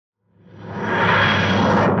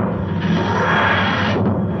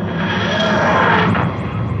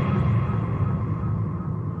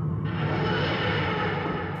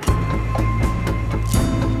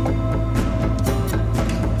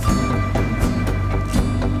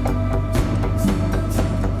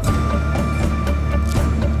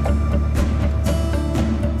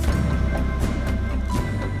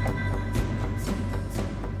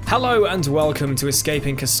Hello and welcome to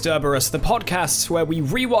Escaping Kasterborous, the podcast where we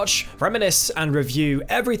rewatch, reminisce and review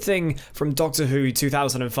everything from Doctor Who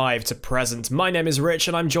 2005 to present. My name is Rich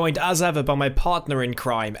and I'm joined as ever by my partner in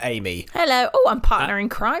crime, Amy. Hello. Oh, I'm partner in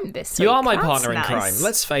crime this week. You are my That's partner in nice. crime.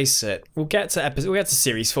 Let's face it. We'll get to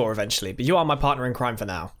series 4 eventually, but you are my partner in crime for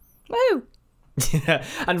now. Woo.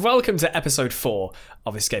 And welcome to episode 4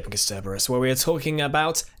 of Escaping Kasterborous, where we are talking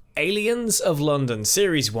about Aliens of London,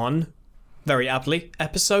 series 1. Very aptly,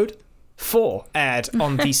 episode 4 aired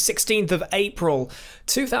on the 16th of April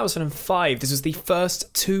 2005. This was the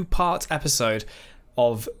first two-part episode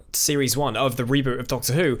of series 1 of the reboot of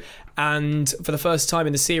Doctor Who, and for the first time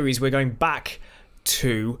in the series we're going back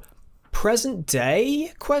to present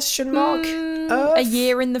day, Earth? A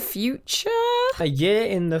year in the future? A year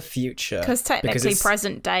in the future. Because technically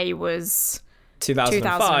present day was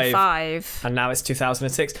 2005, and now it's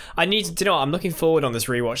 2006. I need to, I'm looking forward on this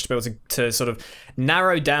rewatch to be able to sort of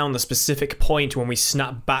narrow down the specific point when we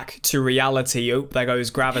snap back to reality. Oh, there goes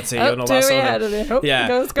gravity and all that sort of.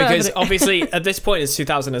 Yeah, because obviously at this point it's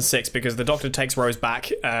 2006 because the Doctor takes Rose back.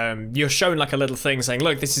 You're shown like a little thing saying,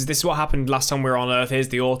 "Look, this is what happened last time we were on Earth. Here's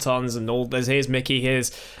the Autons and all. Here's Mickey. Here's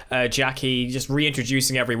Jackie." Just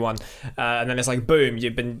reintroducing everyone, and then it's like, boom,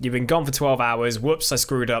 you've been gone for 12 hours. Whoops, I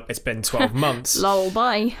screwed up. It's been 12 months. Lol,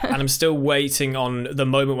 bye. And I'm still waiting on the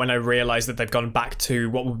moment when I realise that they've gone back to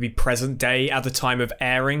what would be present day at the time of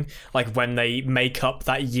airing, like when they make up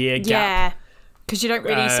that year gap. Yeah, because you don't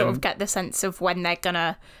really sort of get the sense of when they're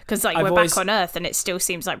gonna, because like we're back on Earth and it still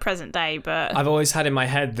seems like present day, but I've always had in my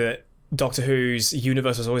head that Doctor Who's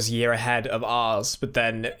universe was always a year ahead of ours, but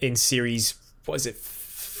then in series, what is it,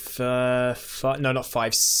 no, not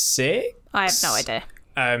 5, 6? I have no idea.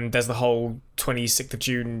 There's the whole 26th of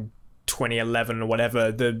June 2011 or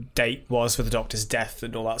whatever the date was for the Doctor's death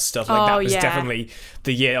and all that stuff. Like that was definitely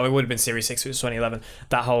the year. It would have been series 6 if it was 2011.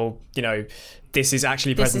 That whole, this is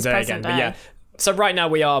actually present day again. But yeah, so right now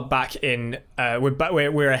we are back in.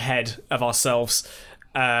 We're ahead of ourselves,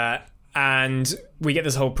 and we get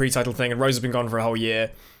this whole pre-title thing. And Rose has been gone for a whole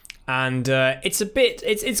year, and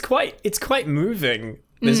it's quite moving.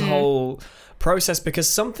 This whole process, because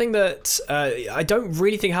something that I don't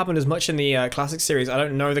really think happened as much in the classic series. I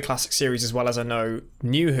don't know the classic series as well as I know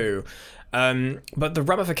NuWho, but the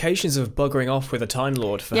ramifications of buggering off with a Time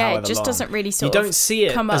Lord for however long, it just doesn't really you don't see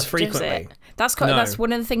it come as up, frequently. That's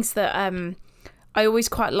one of the things that I always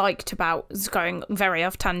quite liked about, it's going very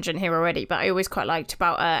off tangent here already, but I always quite liked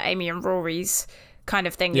about Amy and Rory's kind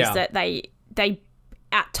of thing is that they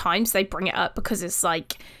at times they bring it up because it's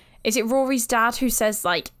like, is it Rory's dad who says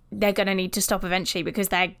like they're going to need to stop eventually because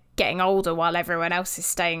they're getting older while everyone else is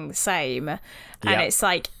staying the same. And it's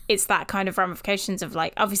like, it's that kind of ramifications of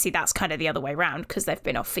like, obviously that's kind of the other way around because they've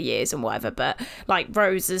been off for years and whatever. But like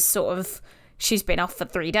Rose is sort of, she's been off for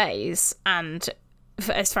 3 days. And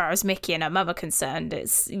as far as Mickey and her mum are concerned,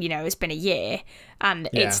 it's, it's been a year. And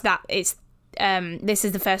this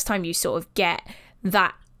is the first time you sort of get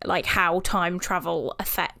that, like how time travel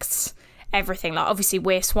affects everything. Like obviously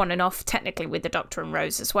we're swanning off technically with the Doctor and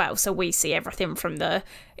Rose as well, so we see everything from the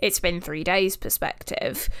it's been 3 days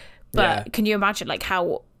perspective, but can you imagine like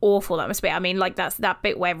how awful that must be? I mean, like that's that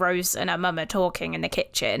bit where Rose and her mum are talking in the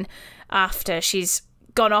kitchen after she's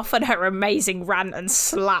gone off on her amazing rant and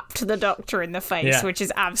slapped the Doctor in the face, which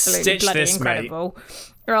is absolutely bloody incredible.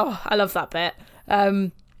 Mate. Oh, I love that bit.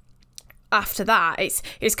 After that,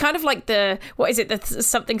 it's kind of like the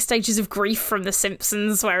something stages of grief from The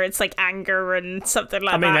Simpsons, where it's like anger and something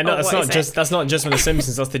like that. I mean, that's not just from The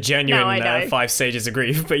Simpsons. That's the genuine 5 stages of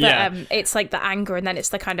grief. But it's like the anger, and then it's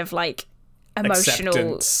the kind of like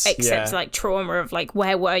emotional acceptance, like trauma of like,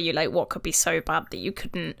 where were you? Like, what could be so bad that you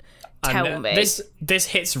couldn't tell me? This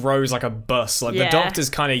hits Rose like a bus. Like the Doctor's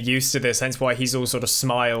kind of used to this, hence why he's all sort of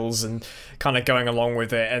smiles and kind of going along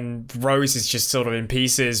with it. And Rose is just sort of in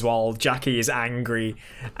pieces while Jackie is angry.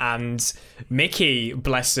 And Mickey,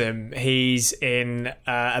 bless him, he's in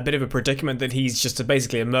a bit of a predicament that he's just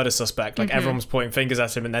basically a murder suspect. Like everyone's pointing fingers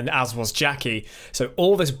at him, and then as was Jackie. So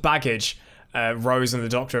all this baggage Rose and the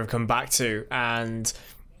Doctor have come back to, and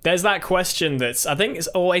there's that question that's, I think it's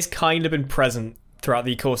always kind of been present throughout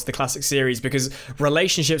the course of the classic series, because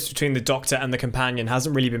relationships between the Doctor and the companion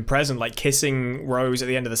hasn't really been present. Like kissing Rose at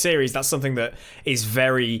the end of the series, that's something that was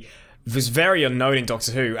very unknown in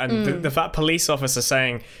Doctor Who. And the fact police officer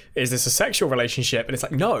saying, is this a sexual relationship? And it's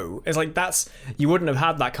like, no. It's like, you wouldn't have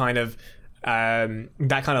had that kind of line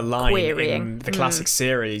querying in the classic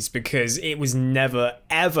series, because it was never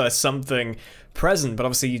ever something present. But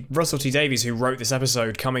obviously Russell T Davies, who wrote this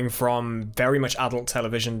episode, coming from very much adult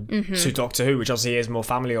television to Doctor Who, which obviously is more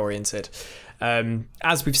family oriented,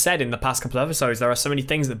 as we've said in the past couple of episodes, there are so many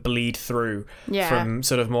things that bleed through from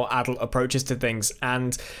sort of more adult approaches to things.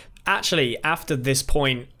 And actually, after this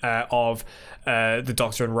point of the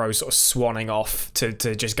Doctor and Rose sort of swanning off to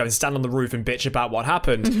just go and stand on the roof and bitch about what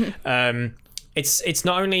happened, it's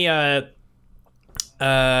not only a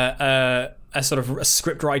sort of a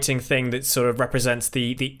script writing thing that sort of represents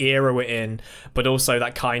the era we're in, but also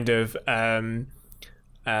that kind of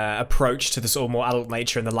approach to the sort of more adult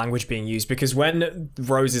nature and the language being used. Because when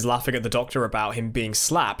Rose is laughing at the Doctor about him being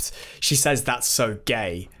slapped, she says that's so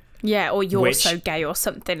gay. Yeah, or you're so gay or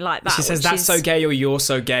something like that. She says that's so gay or you're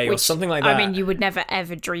so gay or something like that. I mean, you would never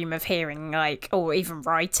ever dream of hearing, like, or even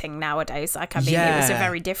writing nowadays. Like, I mean, it was a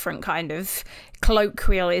very different kind of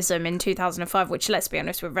colloquialism in 2005, which, let's be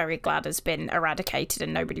honest, we're very glad has been eradicated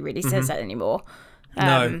and nobody really says that anymore.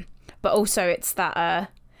 No. But also it's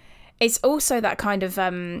that kind of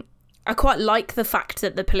I quite like the fact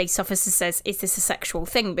that the police officer says, is this a sexual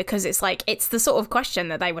thing? Because it's like, it's the sort of question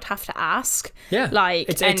that they would have to ask. Yeah. Like,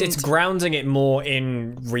 it's grounding it more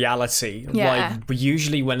in reality. Yeah. Like,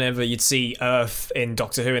 usually whenever you'd see Earth in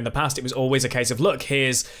Doctor Who in the past, it was always a case of, look,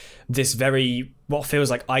 here's this very, what feels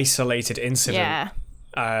like isolated incident.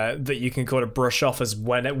 That you can kind of brush off as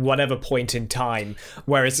whatever point in time.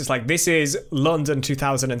 Whereas it's like, this is London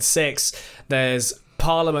 2006. There's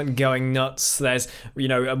Parliament going nuts. There's,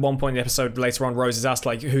 at one point in the episode later on, Rose is asked,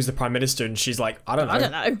 like, who's the Prime Minister? And she's like, I don't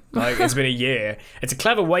know. Like, it's been a year. It's a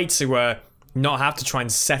clever way to not have to try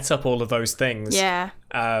and set up all of those things. Yeah.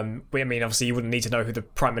 I mean, obviously, you wouldn't need to know who the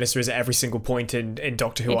Prime Minister is at every single point in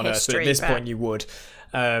Doctor Who on Earth, but at this point you would.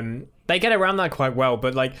 They get around that quite well,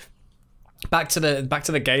 but, like, back to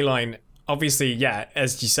the gay line, obviously, yeah,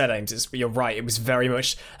 as you said, Ames, you're right. That was very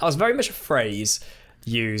much a phrase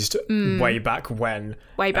used way back when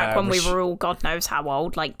we were all God knows how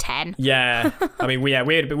old, like 10. Yeah. I mean,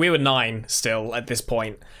 we were 9 still at this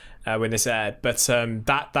point when this aired, but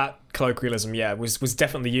that colloquialism was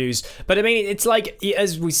definitely used. But I mean, it's like,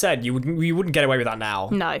 as we said, you wouldn't get away with that now.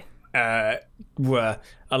 No.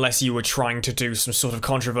 Unless you were trying to do some sort of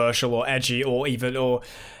controversial or edgy or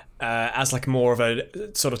as like more of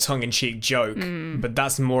a sort of tongue-in-cheek joke, but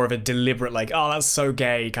that's more of a deliberate, like, oh, that's so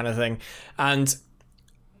gay kind of thing. And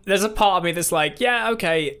there's a part of me that's like, yeah,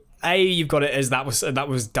 okay, you've got it as that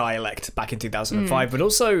was dialect back in 2005, but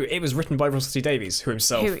also it was written by Russell T Davies, who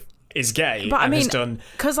himself is gay and has done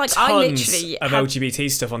tons of LGBT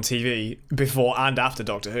stuff on TV before and after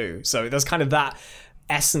Doctor Who. So there's kind of that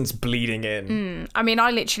essence bleeding in. I mean, I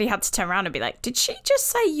literally had to turn around and be like, did she just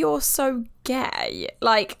say you're so gay?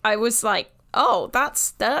 Like, I was like, oh,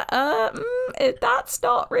 that's not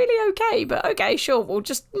really okay, but okay, sure, we'll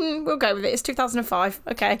go with it. It's 2005.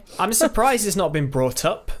 Okay. I'm surprised it's not been brought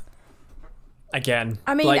up again.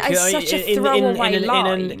 I mean, like, it's such a throwaway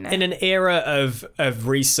line. In an era of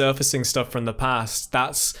resurfacing stuff from the past,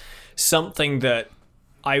 that's something that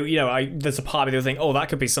there's a part of me that think, oh, that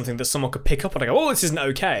could be something that someone could pick up on. I go, oh, this isn't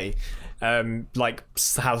okay. Like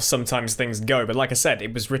how sometimes things go. But like I said,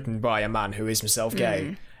 it was written by a man who is himself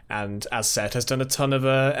gay. And as said, has done a ton of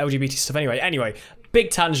LGBT stuff anyway. Anyway, big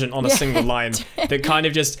tangent on a single line that kind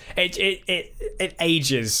of just it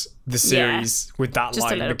ages the series with that just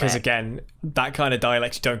line, because again, that kind of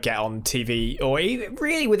dialect you don't get on TV or even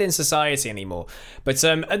really within society anymore. But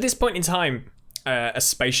at this point in time, a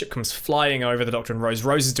spaceship comes flying over the Doctor and Rose.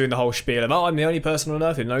 Rose is doing the whole spiel of, oh, I'm the only person on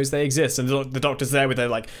Earth who knows they exist, and the Doctor's there with their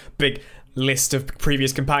like big list of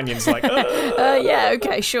previous companions, like, yeah,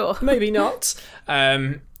 okay, sure, maybe not.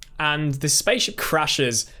 And the spaceship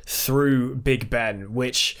crashes through Big Ben,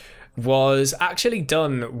 which was actually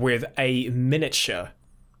done with a miniature.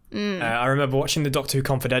 I remember watching the Doctor Who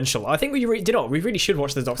Confidential. I think we really should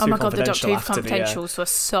watch the Doctor Who Confidential. Oh my god, the Doctor Who Confidentials were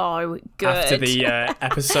so good. After the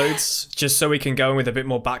episodes, just so we can go in with a bit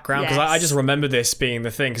more background. Because I just remember this being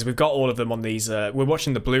the thing, because we've got all of them on these. We're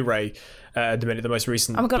watching the Blu-ray at the minute, the most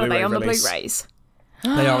recent Blu-ray are they on release. The Blu-rays?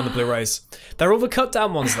 They are on the Blu-rays. They're all the cut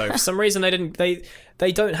down ones though. For some reason they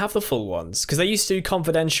don't have the full ones, because they used to do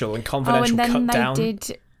Confidential and Confidential cut down.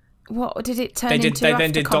 What did it turn into? They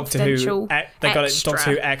then did Doctor Who. They got it Extra.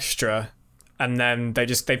 Doctor Who Extra, and then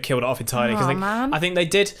they've killed it off entirely. Oh, man. I think they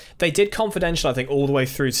did Confidential. I think all the way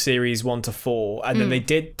through series 1 to 4, and then they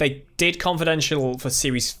did Confidential for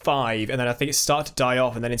series 5, and then I think it started to die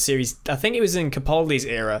off. And then I think it was in Capaldi's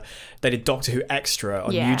era, they did Doctor Who Extra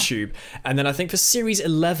on YouTube, and then I think for series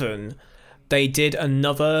 11 they did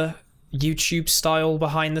another YouTube style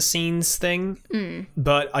behind the scenes thing.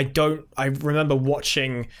 But I remember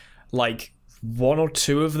watching like 1 or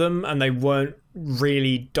 2 of them, and they weren't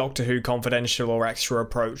really Doctor Who Confidential or Extra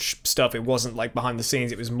approach stuff. It wasn't like behind the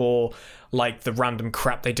scenes, it was more like the random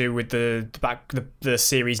crap they do with the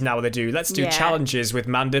series now. Where they do, let's do challenges with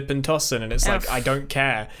Mandip and Tossin, and it's like, I don't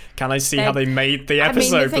care. Can I see how they made the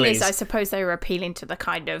episode, the thing please? Is, I suppose they were appealing to the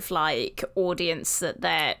kind of like audience that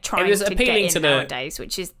they're trying to get in nowadays,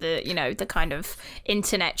 which is the kind of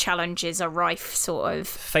internet challenges are rife sort of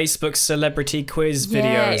Facebook celebrity quiz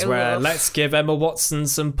videos where let's give Emma Watson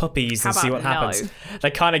some puppies and see what happens. They're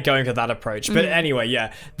kind of going for that approach. But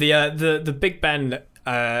anyway, the Big Ben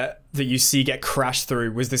that you see get crashed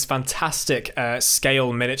through was this fantastic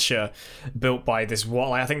scale miniature built by this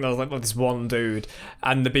one. I think there was like this one dude,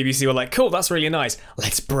 and the BBC were like, "Cool, that's really nice.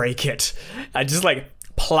 Let's break it," and just like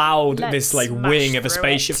plowed this like wing of a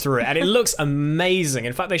spaceship through it, and it looks amazing.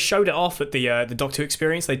 In fact, they showed it off at the Doctor Who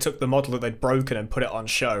Experience. They took the model that they'd broken and put it on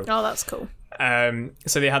show. Oh, that's cool.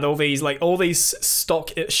 So they had all these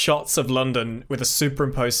stock shots of London with a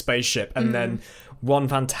superimposed spaceship, and then one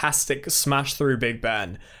fantastic smash through Big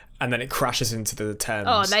Ben, and then it crashes into the Thames.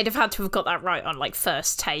 Oh, and they'd have had to have got that right on like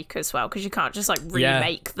first take as well, because you can't just like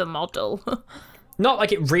remake the model. Not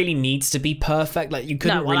like it really needs to be perfect. Like you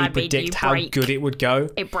couldn't really predict how good it would go.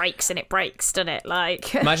 It breaks, doesn't it?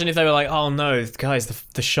 Like imagine if they were like, "Oh no, guys,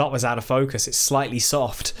 the shot was out of focus. It's slightly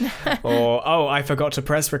soft," or "Oh, I forgot to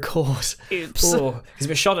press record." Oops. Because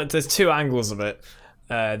we shot it. There's two angles of it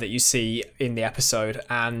that you see in the episode,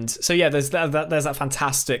 and so there's that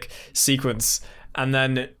fantastic sequence, and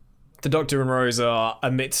then the Doctor and Rose are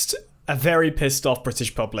amidst a very pissed off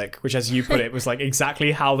British public, which, as you put it, was like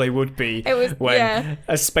exactly how they would be when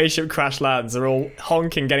a spaceship crash lands. They're all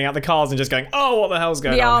honking, getting out the cars and just going, "Oh, what the hell's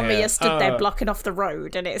going on here?" The army are stood there blocking off the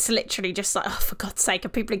road, and it's literally just like, oh, for God's sake,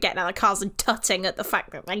 and people are getting out of the cars and tutting at the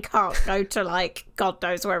fact that they can't go to like God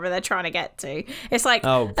knows wherever they're trying to get to. It's like,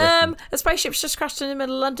 a spaceship's just crashed in the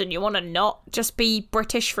middle of London. You want to not just be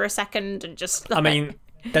British for a second and just like... I mean,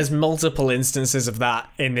 there's multiple instances of that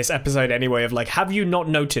in this episode anyway, of like, have you not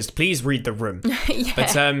noticed? Please read the room.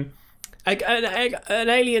 But an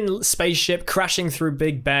alien spaceship crashing through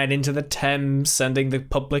Big Ben into the Thames, sending the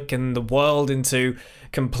public and the world into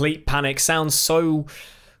complete panic sounds so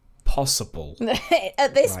possible.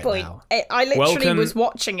 At this point, I literally was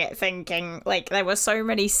watching it thinking, like, there were so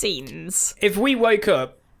many scenes. If we wake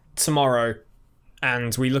up tomorrow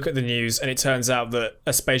and we look at the news and it turns out that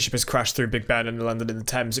a spaceship has crashed through Big Ben in London in the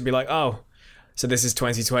Thames, it'd be like, oh, so this is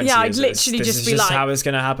 2020. Yeah, I'd literally this just is be just like, how it's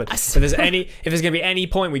going to happen. If there's going to be any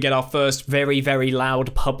point we get our first very, very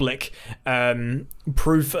loud public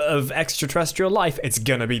proof of extraterrestrial life, it's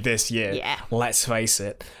going to be this year. Yeah. Let's face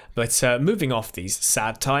it. But moving off these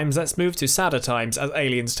sad times, let's move to sadder times as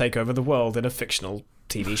aliens take over the world in a fictional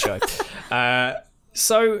TV show.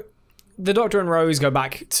 So the Doctor and Rose go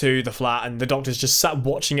back to the flat, and the Doctor's just sat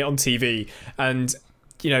watching it on TV, and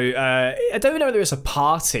I don't even know whether it's a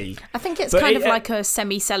party. I think it's kind of like a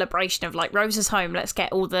semi-celebration of like, Rose is home, let's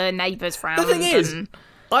get all the neighbours round. The thing is,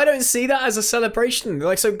 I don't see that as a celebration.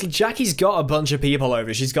 Like, so Jackie's got a bunch of people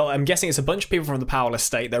over. I'm guessing it's a bunch of people from the Powell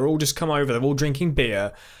estate. They're all just come over. They're all drinking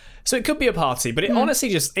beer. So it could be a party, but it honestly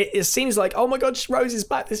just, it seems like, oh my God, Rose is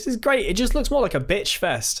back. This is great. It just looks more like a bitch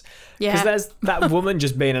fest. Yeah. Because there's that woman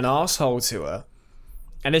just being an arsehole to her.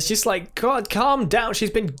 And it's just like, God, calm down.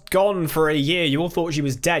 She's been gone for a year. You all thought she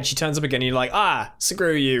was dead. She turns up again and you're like,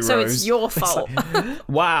 screw you, Rose. So it's your fault. It's like,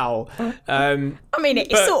 wow. I mean,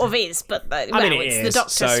 it sort of is, but it's the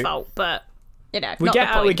Doctor's fault, but...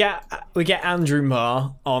 we get Andrew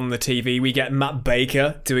Marr on the TV. We get Matt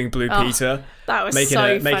Baker doing Blue Peter. That was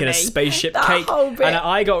making a spaceship cake. Whole bit. And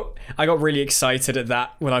I got really excited at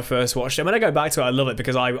that when I first watched it. When I go back to it, I love it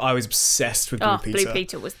because I was obsessed with Blue Peter. Blue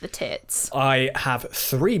Peter was the tits. I have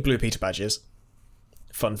 3 Blue Peter badges.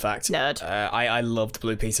 Fun fact. Nerd. I loved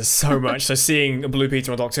Blue Peter so much. So seeing Blue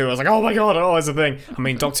Peter on Doctor Who, I was like, oh my God, it's a thing. I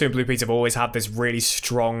mean, Doctor Who and Blue Peter have always had this really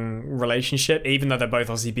strong relationship, even though they're both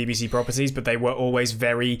obviously BBC properties, but they were always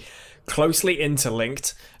very closely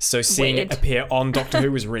interlinked. So seeing it appear on Doctor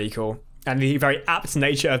Who was really cool. And the very apt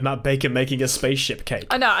nature of Matt Baker making a spaceship cake.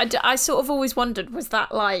 I know, I sort of always wondered, was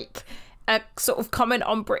that like a sort of comment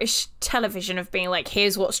on British television of being like,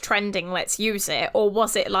 here's what's trending, let's use it, or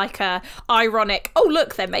was it like a ironic, oh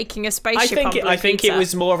look, they're making a spaceship on Blue Peter? I think it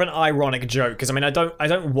was more of an ironic joke, because I mean, I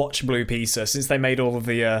don't watch Blue Peter since they made all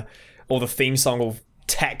the theme song all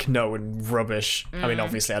techno and rubbish. I mean,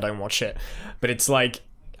 obviously I don't watch it, but it's like,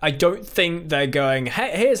 I don't think they're going,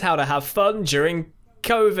 hey, here's how to have fun during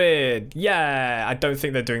COVID. Yeah, I don't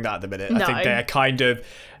think they're doing that at the minute. No. I think they're kind of,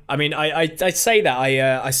 I mean, I say that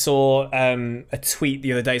I saw a tweet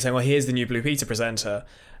the other day saying, well, here's the new Blue Peter presenter,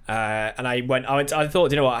 And I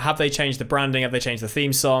thought, you know what, have they changed the branding? Have they changed the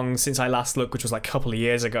theme song since I last looked, which was like a couple of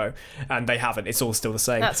years ago? And they haven't. It's all still the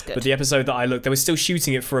same. That's good. But the episode that I looked, they were still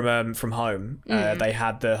shooting it from home. They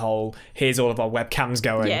had the whole, here's all of our webcams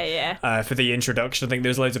going for the introduction. I think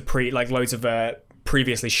there's loads of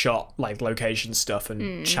previously shot like location stuff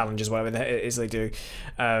and challenges, whatever it is they do.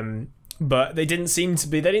 But they didn't seem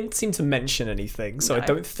to mention anything, so no. I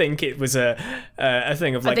don't think it was a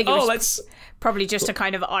thing of like, let's probably just a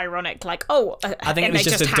kind of ironic, like, I think it was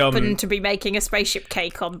they just a happened to be making a spaceship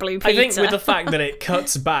cake on blue pizza. I think with the fact that it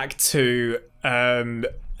cuts back to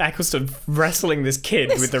Eccleston wrestling this kid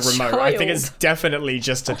with the remote, I think it's definitely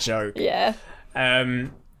just a joke. Yeah.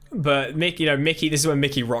 But Mickey, this is when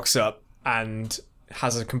Mickey rocks up and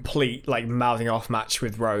has a complete like mouthing off match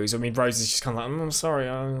with Rose. I mean, Rose is just kind of like, I'm sorry.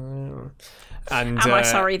 And am I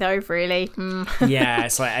sorry though? Really? Yeah,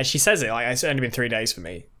 it's like, as she says it, like, it's only been 3 days for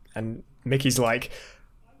me. And Mickey's like,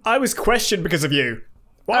 I was questioned because of you.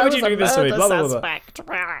 Why would you do this to me? Blah, blah, blah.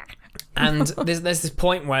 And there's this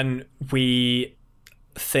point when we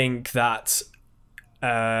think that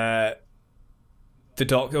Rose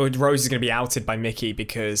is going to be outed by Mickey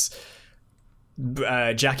because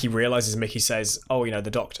Jackie realizes Mickey says, "Oh, the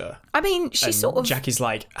doctor." I mean, Jackie's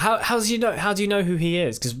like, "How do you know? How do you know who he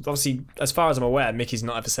is?" Because obviously, as far as I'm aware, Mickey's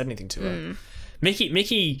not ever said anything to her.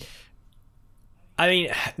 Mickey. I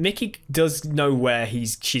mean, Mickey does know where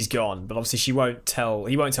she's gone, but obviously he won't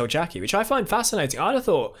tell Jackie, which I find fascinating. I'd have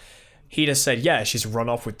thought he'd have said, yeah, she's run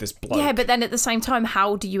off with this bloke. Yeah, but then at the same time,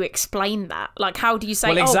 how do you explain that? Like, how do you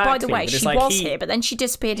say, by the way, she was here, but then she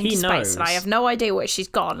disappeared into space, and I have no idea where she's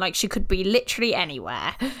gone. Like, she could be literally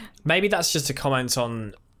anywhere. Maybe that's just a comment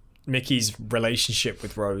on Mickey's relationship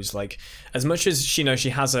with Rose. Like, as much as she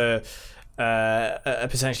has a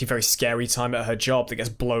potentially very scary time at her job that gets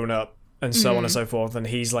blown up, and so on and so forth, and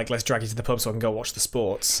he's like, let's drag you to the pub so I can go watch the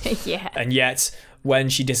sports. Yeah. And yet, when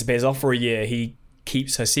she disappears off for a year, he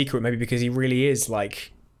keeps her secret, maybe because he really is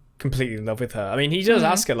like completely in love with her. I mean, he does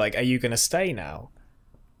ask her like, are you going to stay now?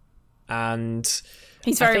 And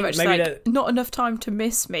he's very much like, not enough time to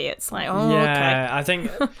miss me. It's like, okay. I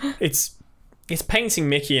think it's painting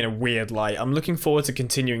Mickey in a weird light. I'm looking forward to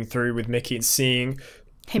continuing through with Mickey and seeing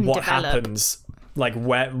what happens, like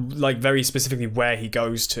very specifically where he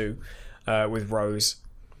goes to with Rose,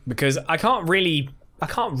 because I can't really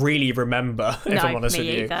remember, if I'm honest with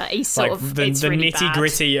you. He's sort of, the nitty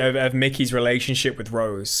gritty of Mickey's relationship with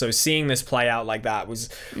Rose. So seeing this play out like that was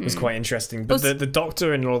quite interesting. But the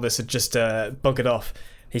Doctor and all this had just buggered off.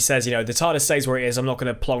 He says, the TARDIS stays where it is. I'm not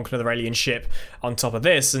going to plonk another alien ship on top of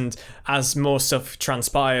this. And as more stuff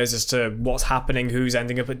transpires as to what's happening, who's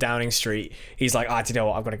ending up at Downing Street, he's like, do you know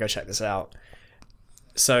what? I've got to go check this out.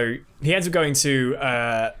 So he ends up going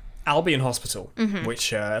to Albion Hospital,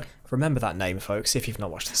 which remember that name, folks, if you've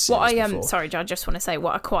not watched the series before. Sorry, I just want to say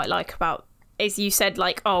what I quite like about is you said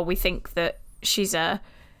like, we think that she's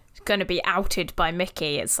going to be outed by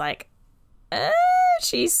Mickey. It's like,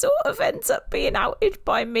 she sort of ends up being outed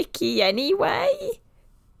by Mickey anyway,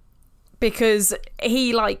 because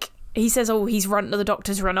he says, the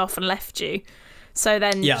doctor's run off and left you. So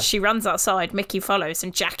then she runs outside, Mickey follows,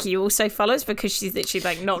 and Jackie also follows because she's literally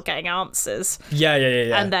like not getting answers. Yeah.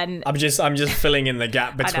 And then I'm just filling in the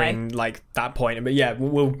gap between like that point. But yeah,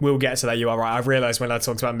 we'll get to that. You are right. I realised when I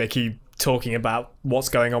talked about Mickey talking about what's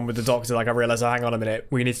going on with the Doctor, like I realised, hang on a minute,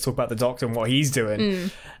 we need to talk about the Doctor and what he's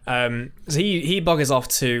doing. So he buggers off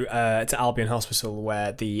to Albion Hospital,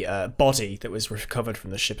 where the body that was recovered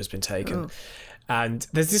from the ship has been taken. And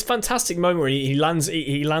there's this fantastic moment where he lands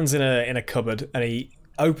in a cupboard, and he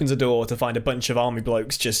opens a door to find a bunch of army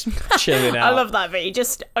blokes just chilling out. I love that bit. He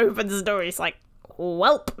just opens the door. He's like,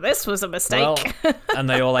 "Welp, this was a mistake." And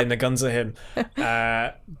they all aim their guns at him.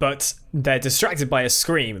 But they're distracted by a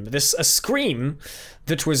scream. A scream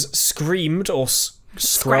that was screamed or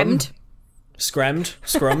scrummed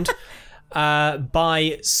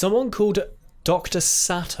by someone called Dr.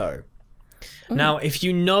 Sato. Now, if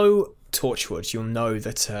you know Torchwood, you'll know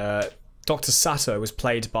that Dr. Sato was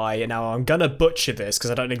played by, now I'm gonna butcher this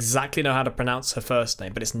because I don't exactly know how to pronounce her first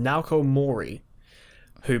name, but it's Naoko Mori,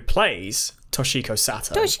 who plays Toshiko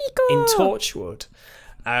Sato in Torchwood.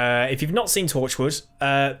 If you've not seen Torchwood,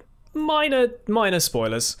 minor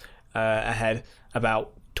spoilers ahead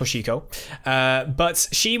about Toshiko, but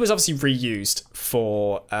she was obviously reused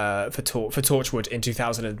for Torchwood in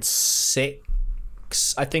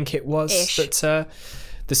 2006, I think it was. That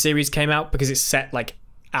the series came out, because it's set like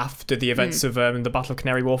after the events of the Battle of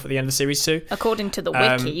Canary Wharf at the end of series 2. According to the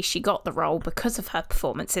wiki, she got the role because of her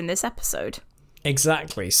performance in this episode.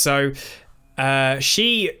 Exactly. So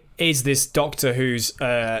she is this doctor who's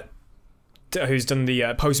who's done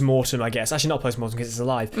the post-mortem, I guess. Actually, not post-mortem because it's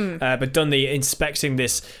alive, but done the inspecting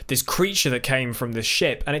this creature that came from the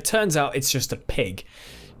ship, and it turns out it's just a pig.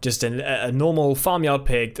 Just a normal farmyard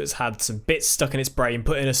pig that's had some bits stuck in its brain,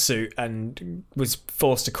 put in a suit, and was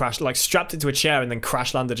forced to crash, like strapped into a chair and then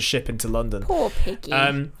crash landed a ship into London. Poor piggy.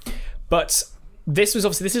 But this has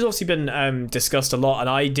obviously been discussed a lot, and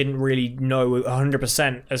I didn't really know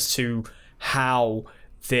 100% as to how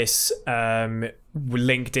this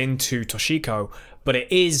linked into Toshiko. But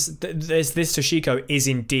it is this Toshiko is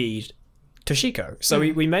indeed Toshiko. So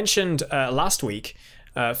we mentioned last week.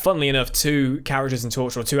 Funnily enough, two characters in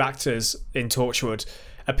Torchwood, two actors in Torchwood,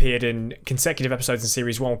 appeared in consecutive episodes in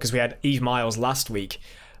series 1 because we had Eve Miles last week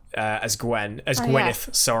as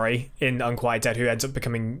Gwyneth, in Unquiet Dead,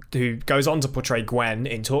 who goes on to portray Gwen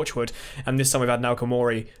in Torchwood, and this time we've had Naoko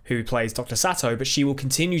Mori, who plays Dr. Sato, but she will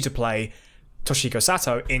continue to play Toshiko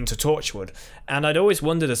Sato into Torchwood. And I'd always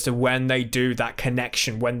wondered as to when they do that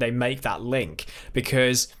connection, when they make that link,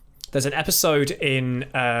 because there's an episode in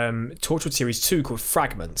Torchwood Series 2 called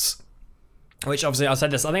Fragments, which obviously I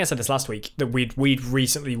think I said this last week, that we'd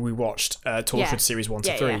recently rewatched Torchwood Series 1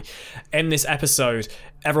 to 3. Yeah. In this episode,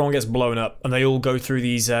 everyone gets blown up and they all go through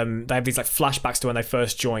these, they have these like flashbacks to when they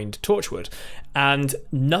first joined Torchwood. And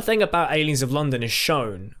nothing about Aliens of London is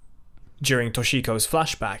shown during Toshiko's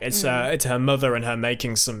flashback. It's her mother and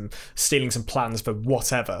her stealing some plans for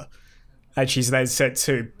whatever. And she's then sent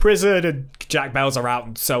to prison and Jack Bells are out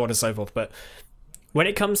and so on and so forth. But when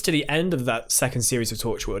it comes to the end of that second series of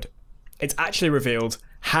Torchwood, it's actually revealed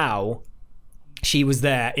how she was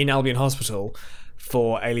there in Albion Hospital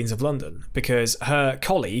for Aliens of London, because her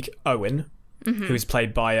colleague, Owen, who is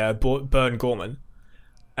played by Bern Gorman,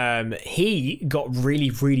 he got really,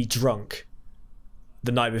 really drunk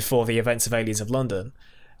the night before the events of Aliens of London.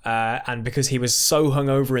 And because he was so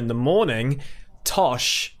hungover in the morning,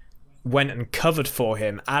 Tosh went and covered for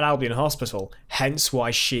him at Albion Hospital, hence why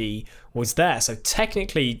she was there. So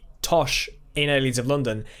technically, Tosh in Aliens of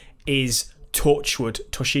London is Torchwood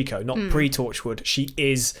Toshiko, not pre-Torchwood. She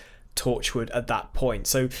is Torchwood at that point.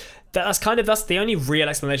 So that's the only real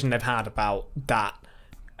explanation they've had about that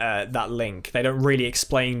link. They don't really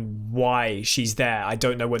explain why she's there. I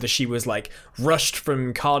don't know whether she was like rushed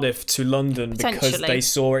from Cardiff to London because they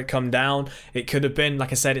saw it come down. It could have been,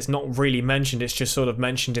 like I said, it's not really mentioned. It's just sort of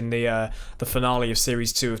mentioned in the finale of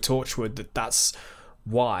series 2 of Torchwood that's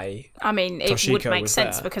why. I mean, it Toshiko would make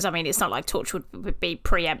sense there. Because I mean, it's not like Torchwood would be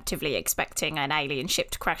preemptively expecting an alien ship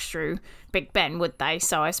to crash through Big Ben, would they?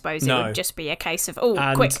 So I suppose it would just be a case of,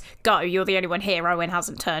 quick, go, you're the only one here, Owen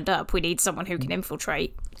hasn't turned up, we need someone who can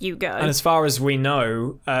infiltrate, you go. And as far as we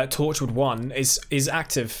know, Torchwood 1 is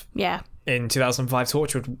active. Yeah. In 2005,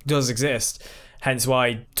 Torchwood does exist, hence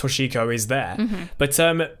why Toshiko is there. But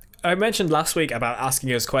I mentioned last week about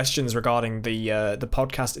asking us questions regarding the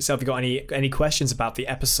podcast itself. If you got any questions about the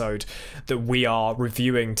episode that we are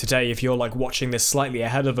reviewing today, if you're like watching this slightly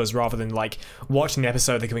ahead of us rather than like watching the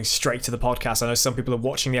episode, they're coming straight to the podcast. I know some people are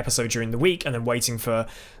watching the episode during the week and then waiting for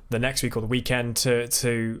the next week or the weekend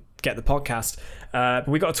to get the podcast. But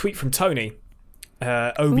we got a tweet from Tony,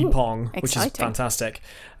 Obi Pong, which is fantastic,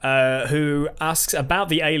 who asks about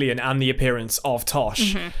the alien and the appearance of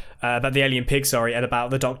Tosh. About the alien pig, and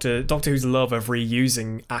about the Doctor Who's love of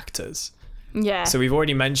reusing actors. Yeah. So we've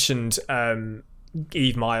already mentioned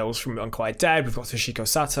Eve Miles from Unquiet Dead. We've got Toshiko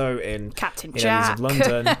Sato in Captain Aliens Jack. of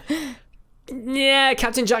London. Yeah,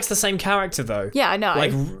 Captain Jack's the same character though. Yeah, I know.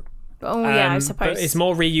 I suppose. But it's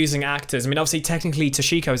more reusing actors. I mean, obviously, technically,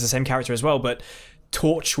 Toshiko is the same character as well, but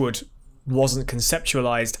Torchwood wasn't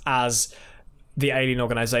conceptualized as the alien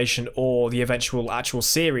organization or the actual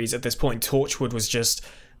series at this point. Torchwood was just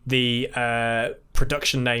the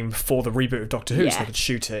production name for the reboot of Doctor Who, so they could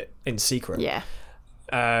shoot it in secret. Yeah.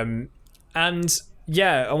 And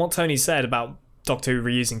what Tony said about Doctor Who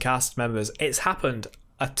reusing cast members, it's happened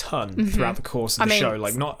a ton throughout the course of the show.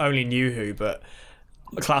 Like, not only NuWho, but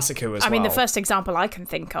Classic Who as well. I mean, the first example I can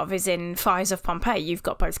think of is in Fires of Pompeii. You've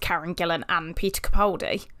got both Karen Gillan and Peter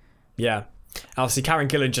Capaldi. Yeah. Obviously, Karen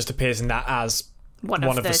Gillan just appears in that as one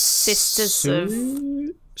of the sisters of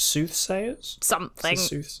soothsayers? Something.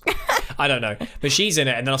 I don't know. But she's in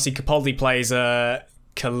it, and then obviously Capaldi plays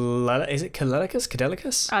is it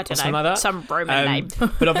Cadelicus? I don't know. Something like that. Some Roman name.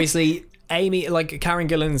 But obviously, Karen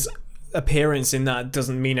Gillan's appearance in that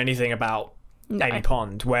doesn't mean anything about Amy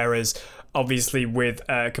Pond, whereas obviously with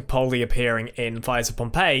Capaldi appearing in Fires of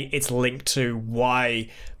Pompeii, it's linked to why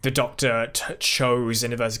the Doctor chose,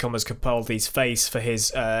 in inverted commas, Capaldi's face for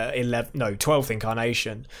his 12th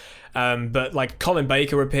incarnation. But like Colin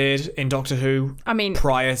Baker appeared in Doctor Who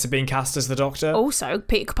prior to being cast as the Doctor. Also,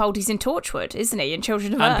 Peter Capaldi's in Torchwood, isn't he, in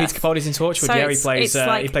Children of Earth? And Peter Capaldi's in Torchwood,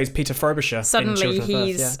 so he plays Peter Frobisher suddenly in Children of Earth.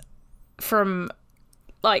 He's from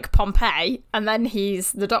like Pompeii, and then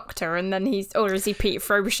he's the Doctor, and then or is he Peter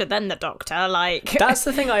Frobisher then the Doctor? Like that's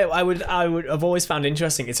the thing I would have always found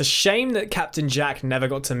interesting. It's a shame that Captain Jack never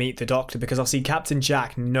got to meet the Doctor, because obviously Captain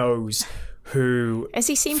Jack knows who has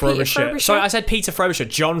he seen Frobisher. Peter Frobisher? Sorry, I said Peter Frobisher.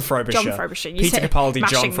 John Frobisher. John Frobisher. You Peter Capaldi.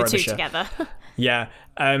 John Frobisher. The two together. Yeah.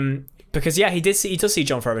 Because he does see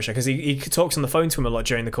John Frobisher, because he talks on the phone to him a lot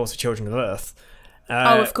during the course of Children of Earth.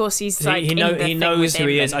 Of course, he's like he knows who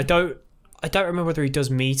he is. I don't remember whether he does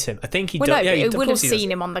meet him. I think he does. No, yeah, he would have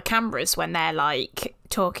seen him on the cameras when they're like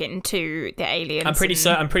talking to the aliens. I'm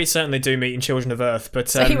pretty certain they do meet in Children of Earth, but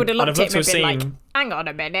so he would have looked at him and been like, "Hang on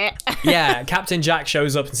a minute." Yeah, Captain Jack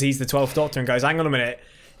shows up and sees the 12th Doctor and goes, "Hang on a minute,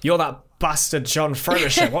 you're that bastard John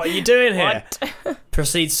Frobisher. What are you doing here?"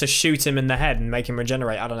 Proceeds to shoot him in the head and make him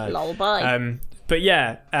regenerate. I don't know. Lol, bye. But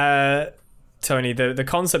yeah, Tony, the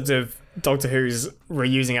concept of Doctor Who's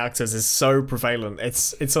reusing actors is so prevalent.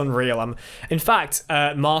 It's unreal. In fact,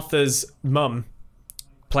 Martha's mum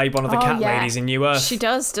played one of the cat ladies in New Earth. She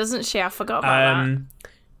does, doesn't she? I forgot about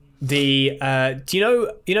that. Do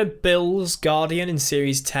you know Bill's Guardian in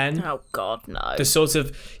series 10? Oh God, no. The sort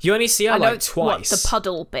of you only see her like twice. What, the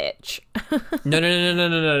puddle bitch? No.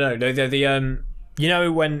 You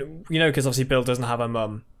know because obviously Bill doesn't have a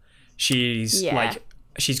mum. She's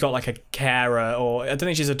she's got like a carer, or I don't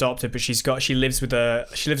think she's adopted, but she lives with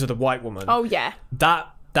a white woman. Oh yeah.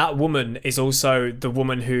 That woman is also the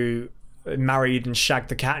woman who married and shagged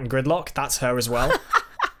the cat in Gridlock. That's her as well.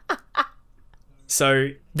 So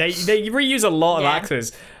they reuse a lot of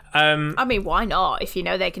actors. I mean, why not? If you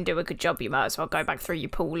know they can do a good job, you might as well go back through your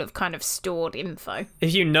pool of kind of stored info.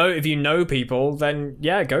 If you know people, then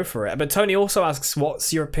yeah, go for it. But Tony also asks,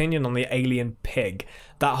 what's your opinion on the alien pig?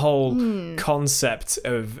 That whole concept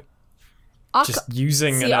of just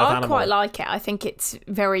using an animal. I quite like it. I think it's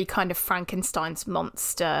very kind of Frankenstein's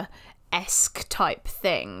monster-esque type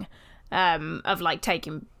thing, of like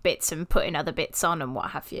taking bits and putting other bits on and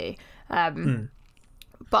what have you.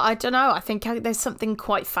 But I don't know, I think there's something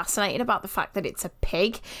quite fascinating about the fact that it's a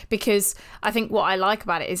pig, because I think what I like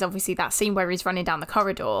about it is obviously that scene where he's running down the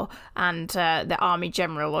corridor and the army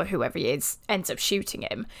general or whoever he is ends up shooting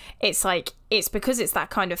him. It's like, it's because it's that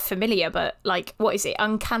kind of familiar, but like, what is it,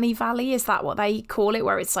 uncanny valley? Is that what they call it?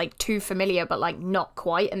 Where it's like too familiar, but like not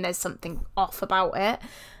quite, and there's something off about it.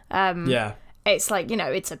 Yeah. It's like,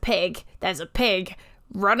 it's a pig. There's a pig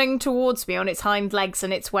running towards me on its hind legs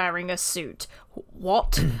and it's wearing a suit.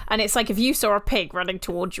 What? And it's like, if you saw a pig running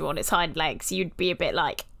towards you on its hind legs, you'd be a bit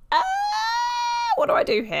like, what do I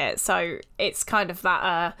do here? So it's kind of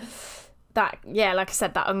that like I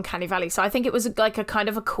said, that uncanny valley. So I think it was like a kind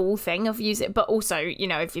of a cool thing of using, but also,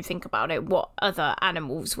 if you think about it, what other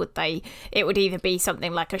animals would it would either be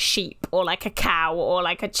something like a sheep or like a cow or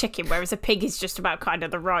like a chicken, whereas a pig is just about kind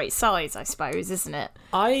of the right size, I suppose, isn't it?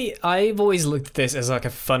 I've always looked at this as like a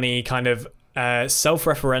funny kind of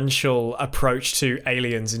self-referential approach to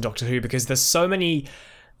aliens in Doctor Who, because there's so many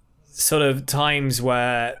sort of times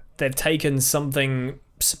where they've taken something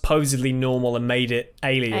supposedly normal and made it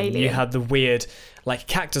alien. You had the weird like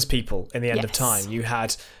cactus people in the End of Time. You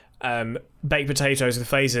had baked potatoes with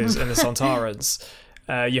faces in the Sontarans.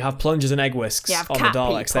 You have plungers and egg whisks on the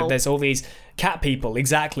Daleks. There's all these cat people,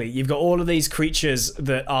 exactly. You've got all of these creatures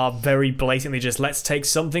that are very blatantly just, let's take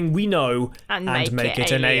something we know and make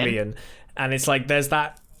it an alien. And it's like there's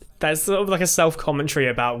sort of like a self-commentary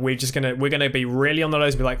about we're gonna be really on the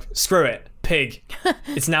nose and be like, screw it, pig,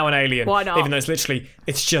 it's now an alien. Why not? Even though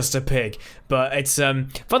it's just a pig. But it's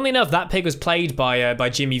funnily enough, that pig was played by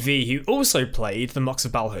Jimmy V, who also played the Mox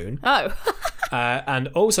of Balhoun. Oh. And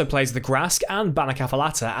also plays the Grask and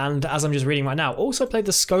Banakafalata, and as I'm just reading right now, also played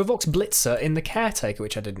the Skovox Blitzer in The Caretaker,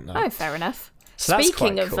 which I didn't know. Oh, fair enough. So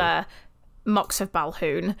Speaking that's quite of Mox of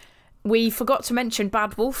Balhoun, we forgot to mention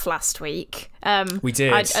Bad Wolf last week. We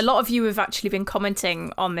did. A lot of you have actually been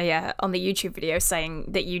commenting on the YouTube video saying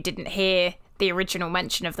that you didn't hear the original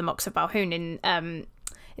mention of the Mox of Balhoun in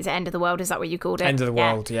is it End of the World? Is that what you called it? End of the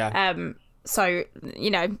World, yeah. So,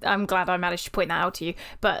 I'm glad I managed to point that out to you.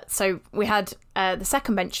 But so we had the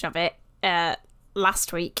second mention of it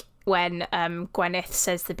last week when Gwyneth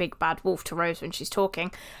says the big bad wolf to Rose when she's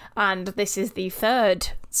talking. And this is the third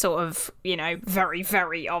sort of, very,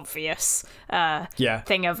 very obvious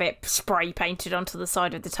thing of it spray painted onto the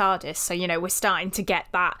side of the TARDIS. So, we're starting to get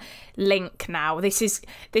that link now. This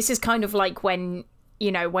is kind of like when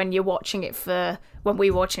we were watching it for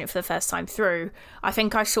the first time through. I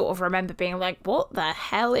think I sort of remember being like, what the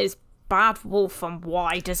hell is bad wolf and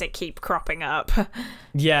why does it keep cropping up?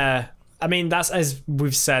 Yeah. I mean, that's, as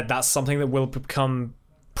we've said, that's something that will become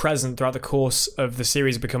present throughout the course of the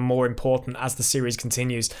series, become more important as the series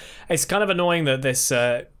continues. It's kind of annoying that this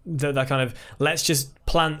that kind of, let's just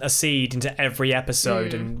plant a seed into every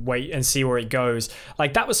episode and wait and see where it goes.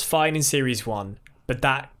 Like, that was fine in series 1, but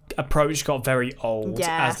that approach got very old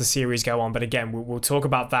as the series go on. But again, we'll talk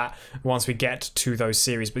about that once we get to those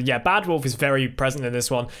series. But yeah, Bad Wolf is very present in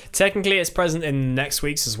this one. Technically it's present in next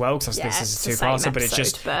week's as well, because this is a two-parter,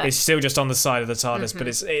 but it's still just on the side of the TARDIS. But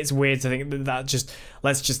it's weird to think that just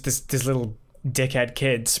this little dickhead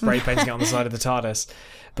kid spray painting it on the side of the TARDIS.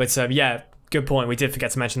 But yeah, good point. We did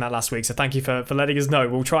forget to mention that last week, so thank you for letting us know.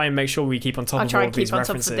 We'll try and make sure we keep on top of all of these references.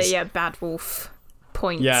 I'll try and keep on top of the Bad Wolf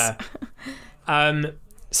points. Yeah.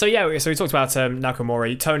 So we talked about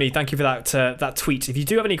Nakamori. Tony, thank you for that tweet. If you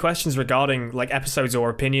do have any questions regarding like episodes or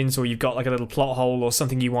opinions, or you've got like a little plot hole or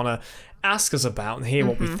something you want to ask us about and hear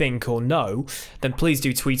what we think or know, then please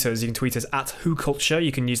do tweet us. You can tweet us at WhoCulture.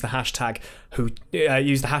 You can use the hashtag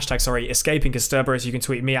escaping Kasterborous. You can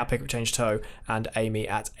tweet me at PickupChangeToe and Amy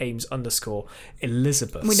at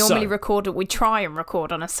Ames_Elizabeth. We normally we try and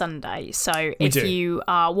record on a Sunday. So if you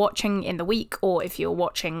are watching in the week, or if you're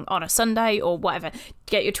watching on a Sunday or whatever,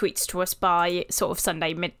 get your tweets to us by sort of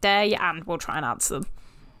Sunday midday and we'll try and answer them.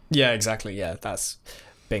 Yeah, exactly. Yeah, that's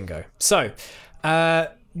bingo. So,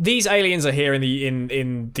 these aliens are here in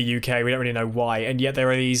the UK. We don't really know why, and yet there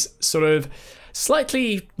are these sort of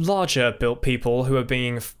slightly larger built people who are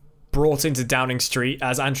being brought into Downing Street.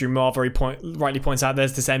 As Andrew Marr rightly points out,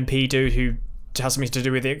 there's this MP dude who has something to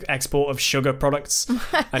do with the export of sugar products,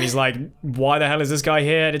 and he's like, why the hell is this guy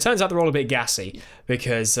here? And it turns out they're all a bit gassy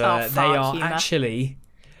because they are actually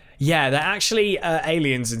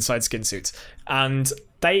aliens inside skin suits, and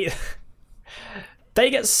they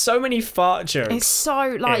get so many fart jokes. It's so,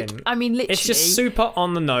 I mean, literally. It's just super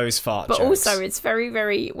on the nose fart jokes. But also, it's very,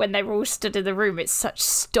 very, when they're all stood in the room, it's such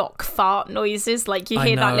stock fart noises. Like, you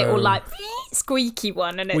hear that little, like, squeaky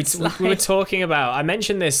one, and it's we were talking about, I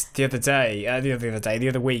mentioned this the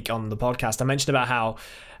other week on the podcast. I mentioned about how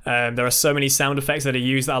there are so many sound effects that are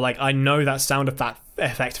used that are like, I know that sound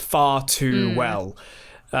effect far too well.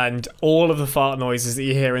 And all of the fart noises that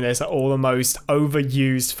you hear in this are all the most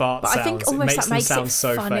overused fart sounds. I think almost that makes it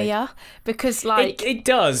so funnier because, like, it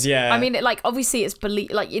does, yeah. I mean, obviously it's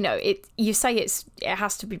you say it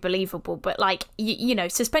has to be believable, but like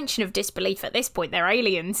suspension of disbelief at this point. They're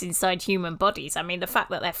aliens inside human bodies. I mean, the fact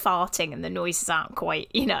that they're farting and the noises aren't quite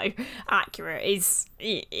accurate is,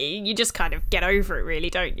 you just kind of get over it, really,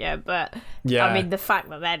 don't you? But yeah, I mean, the fact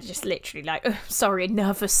that they're just literally like, sorry,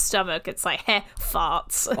 nervous stomach. It's like,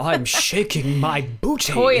 farts. I'm shaking my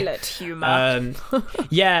booty. Toilet humour.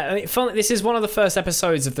 Yeah, I mean, this is one of the first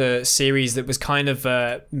episodes of the series that was kind of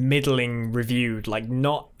middling reviewed. Like,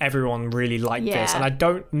 not everyone really liked this, and I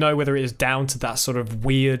don't know whether it is down to that sort of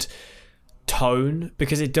weird tone,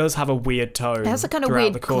 because it does have a weird tone. It has a kind of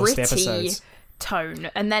weird, gritty tone,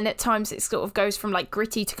 and then at times it sort of goes from like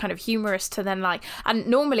gritty to kind of humorous to then like, and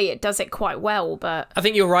normally it does it quite well. But I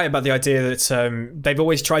think you're right about the idea that they've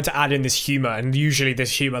always tried to add in this humor, and usually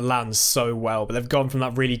this humor lands so well, but they've gone from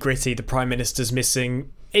that really gritty, the Prime Minister's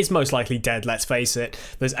missing, is most likely dead, let's face it,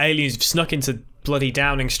 there's aliens who've snuck into bloody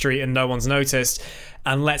Downing Street and no one's noticed,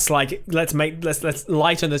 and let's lighten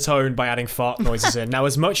the tone by adding fart noises in. Now,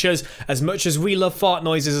 as much as we love fart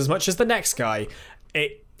noises as much as the next guy,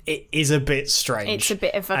 it is a bit strange. It's a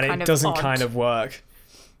bit of a kind of and it doesn't odd. kind of work.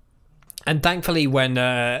 And thankfully, when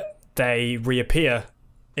they reappear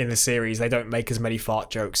in the series, they don't make as many fart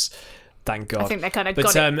jokes. Thank God. I think they kind of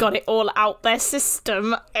got it all out their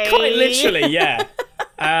system. Quite literally, yeah.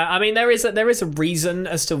 I mean, there is a reason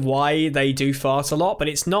as to why they do fart a lot, but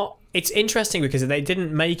it's not. It's interesting because they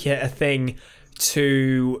didn't make it a thing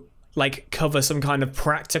to like cover some kind of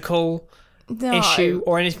practical issue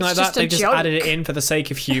or anything like that. They just added it in for the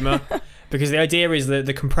sake of humour. Because the idea is that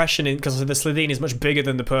the compression, because the Slitheen is much bigger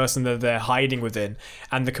than the person that they're hiding within,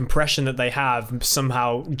 and the compression that they have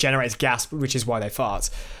somehow generates gas, which is why they fart.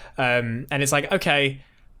 And it's like, okay,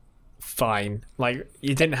 fine. Like,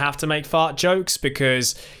 you didn't have to make fart jokes,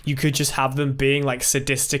 because you could just have them being like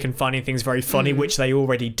sadistic and finding things very funny, which they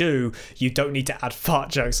already do. You don't need to add fart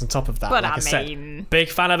jokes on top of that. But like I said, big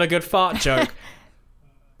fan of a good fart joke.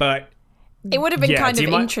 But it would have been kind of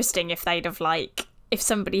interesting if they'd have like, if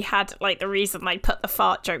somebody had like, the reason they put the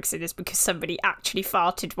fart jokes in is because somebody actually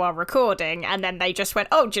farted while recording, and then they just went,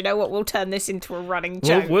 oh, do you know what, we'll turn this into a running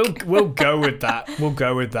joke. We'll go with that. We'll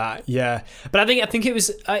go with that. Yeah. But I think it was,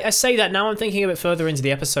 I say that now I'm thinking a bit further into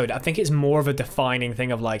the episode. I think it's more of a defining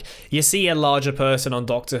thing of like, you see a larger person on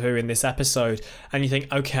Doctor Who in this episode and you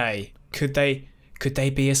think, okay, could they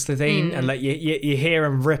be a Slitheen? And like you hear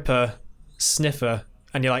them rip a sniffer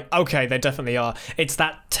and you're like, okay, they definitely are. It's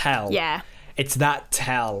that tell. Yeah. It's that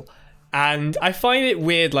tell. And I find it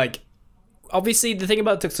weird, like, obviously the thing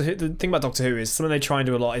about Doctor Who is something they try and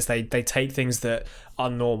do a lot is they take things that are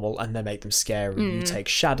normal and they make them scary. You take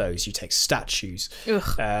shadows, you take statues,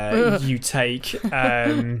 you take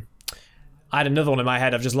I had another one in my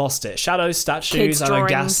head, I've just lost it. Shadows, statues,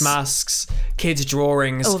 gas masks, kids'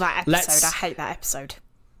 drawings. Oh, that episode, I hate that episode.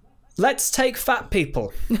 Let's take fat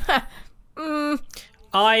people.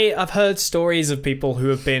 I've heard stories of people who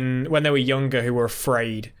have been, when they were younger, who were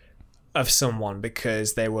afraid of someone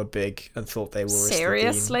because they were big and thought they were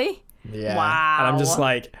seriously? Yeah. Wow. And I'm just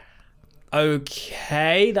like,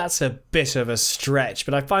 okay, that's a bit of a stretch,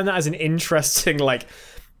 but I find that as an interesting like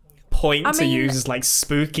point to use as like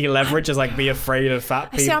spooky leverage, as like be afraid of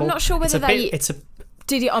fat people. See, I'm not sure whether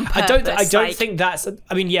did it on purpose. I don't think that's.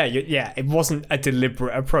 I mean, yeah, it wasn't a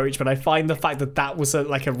deliberate approach, but I find the fact that was a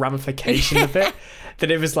ramification of it,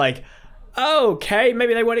 that it was like, oh, okay,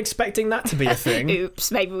 maybe they weren't expecting that to be a thing.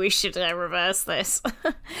 Oops, maybe we should reverse this.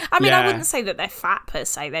 I mean, I wouldn't say that they're fat per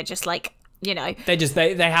se. They're just like, you know,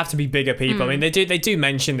 they have to be bigger people. I mean, they do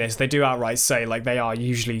mention this. They do outright say like they are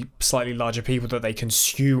usually slightly larger people that they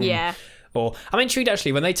consume. Yeah. Or I'm intrigued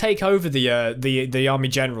actually when they take over the army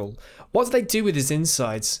general. What do they do with his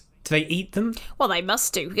insides? Do they eat them? Well, they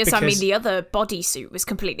must do because I mean the other bodysuit was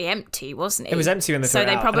completely empty, wasn't it? It was empty when they threw it out.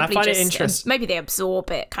 So they probably just maybe they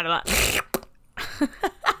absorb it, kind of like.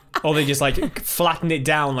 Or they just like flatten it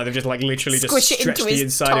down, like they've just like literally squish just stretched it into the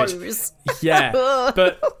inside. Toes. Yeah,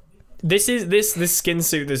 but this skin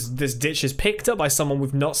suit, this ditch is picked up by someone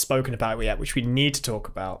we've not spoken about yet, which we need to talk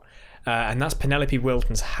about, and that's Penelope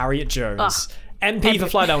Wilton's Harriet Jones, MP for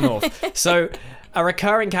Fly Down North. So a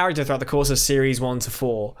recurring character throughout the course of series 1 to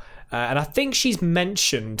 4, and I think she's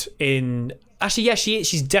mentioned in. Actually, yeah,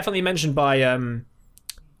 she's definitely mentioned by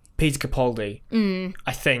Peter Capaldi,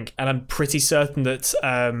 I think, and I'm pretty certain that.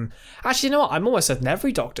 Actually, you know what? I'm almost certain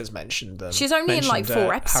every Doctor's mentioned them. She's only in like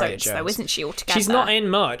 4 episodes, though, isn't she? Altogether, she's not in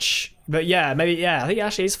much, but yeah, maybe I think it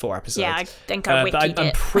actually is 4 episodes. Yeah, I think I wikied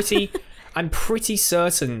it. I'm pretty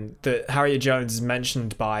certain that Harriet Jones is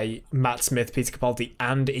mentioned by Matt Smith, Peter Capaldi,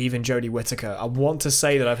 and even Jodie Whittaker. I want to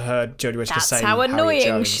say that I've heard Jodie Whittaker say that's how annoying Harriet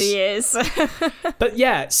Jones. She is. But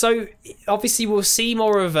yeah, so obviously we'll see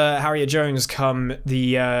more of Harriet Jones come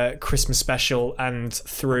the Christmas special and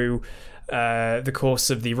through the course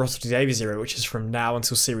of the Russell T Davies era, which is from now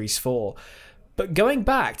until series 4. But going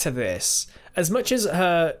back to this, as much as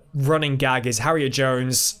her running gag is Harriet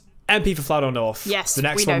Jones, MP for Fly Down North. Yes, the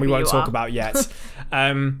next one we won't talk about yet.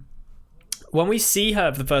 When we see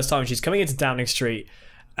her for the first time, she's coming into Downing Street,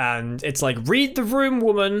 and it's like, read the room,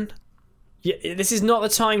 woman. This is not the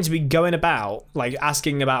time to be going about like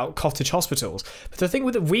asking about cottage hospitals. But the thing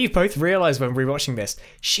that we've both realised when we're watching this,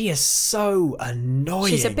 she is so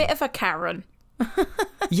annoying. She's a bit of a Karen.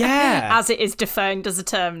 Yeah, as it is defined as a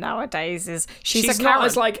term nowadays. Is she's a Karen. Not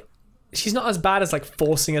as like. She's not as bad as like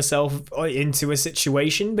forcing herself into a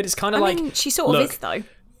situation, but it's kind of like she sort of is though.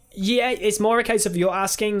 Yeah, it's more a case of you're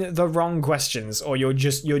asking the wrong questions, or you're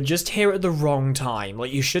just here at the wrong time.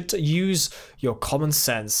 Like you should use your common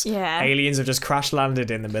sense. Yeah, aliens have just crash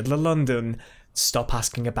landed in the middle of London. Stop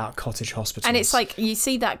asking about cottage hospitals. And it's like you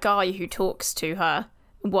see that guy who talks to her,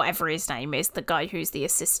 whatever his name is, the guy who's the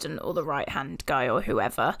assistant or the right hand guy or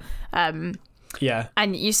whoever. Yeah.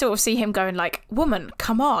 And you sort of see him going like, woman,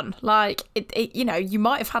 come on. Like, you know, you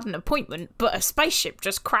might have had an appointment, but a spaceship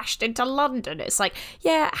just crashed into London. It's like,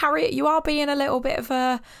 yeah, Harriet, you are being a little bit of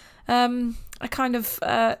a kind of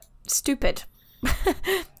stupid.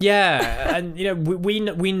 Yeah, and you know,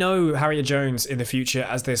 we know Harriet Jones in the future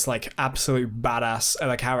as this like absolute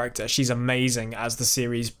badass character. She's amazing as the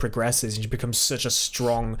series progresses, and she becomes such a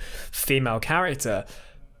strong female character.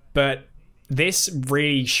 But this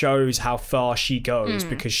really shows how far she goes,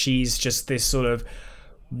 because she's just this sort of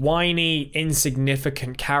whiny,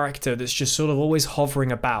 insignificant character that's just sort of always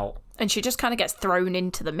hovering about And she just kind of gets thrown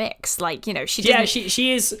into the mix. Like, you know, she doesn't... Yeah,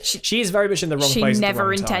 she is very much in the wrong place She at the never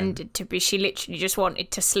wrong intended time. to be. She literally just wanted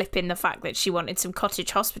to slip in the fact that she wanted some cottage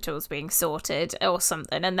hospitals being sorted or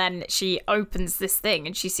something. And then she opens this thing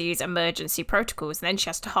and she sees emergency protocols. And then she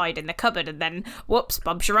has to hide in the cupboard. And then, whoops,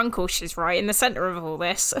 Bob's your uncle. She's right in the centre of all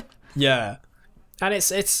this. Yeah. And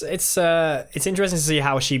it's interesting to see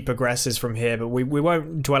how she progresses from here, but we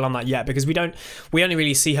won't dwell on that yet because we only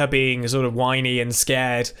really see her being sort of whiny and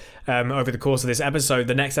scared over the course of this episode.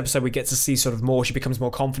 The next episode we get to see sort of more. She becomes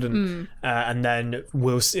more confident, and then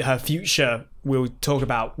we'll see her future. We'll talk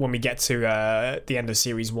about when we get to the end of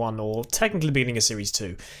series 1 or technically the beginning of series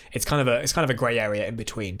 2. It's kind of a grey area in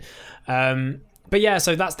between. But yeah,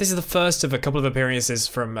 so this is the first of a couple of appearances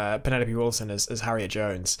from Penelope Wilson as Harriet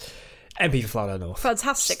Jones. MP for Flower North.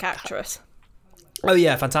 Fantastic actress. Oh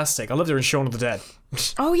yeah, fantastic. I loved her in Shaun of the Dead.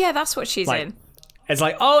 Oh yeah, that's what she's in. It's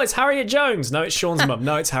like, oh, it's Harriet Jones. No, it's Sean's mum.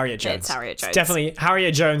 No, it's Harriet Jones. It's Harriet Jones. It's definitely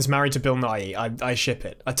Harriet Jones married to Bill Nighy. I ship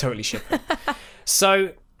it. I totally ship it.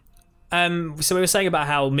 So we were saying about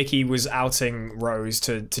how Mickey was outing Rose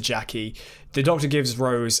to Jackie. The Doctor gives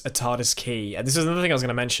Rose a TARDIS key. And this is another thing I was going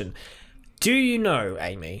to mention. Do you know,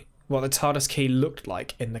 Amy, what the TARDIS key looked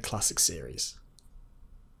like in the classic series?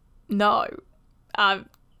 No. I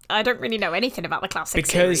don't really know anything about the classic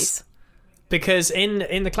series. Because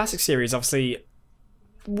in the classic series, obviously,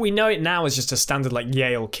 we know it now as just a standard, like,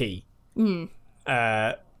 Yale key.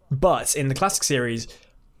 But in the classic series,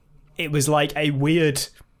 it was like a weird...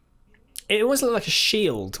 It almost looked like a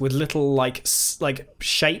shield with little, like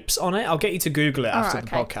shapes on it. I'll get you to Google it after the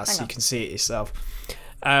podcast so you can see it yourself.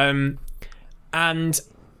 And...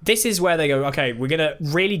 this is where they go, okay, we're going to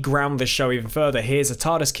really ground the show even further. Here's a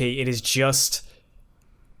TARDIS key. It is just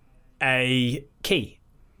a key.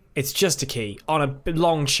 It's just a key on a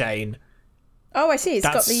long chain. Oh, I see. It's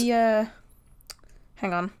got the...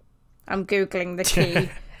 Hang on. I'm Googling the key.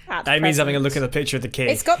 Amy's having a look at the picture of the key.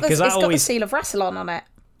 It's got the seal of Rassilon on it.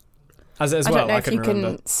 Has it as well? I don't know if you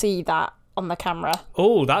can see that on the camera.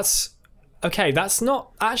 Oh, that's... Okay, that's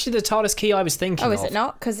not actually the TARDIS key I was thinking of. Oh, is it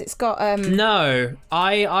not? Because it's got... No,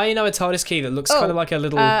 I know a TARDIS key that looks kind of like a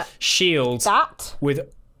little shield. That? With...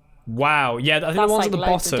 Wow, yeah, I think the ones at the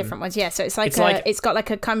bottom. Of different ones, yeah. So it's got like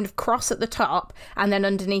a kind of cross at the top, and then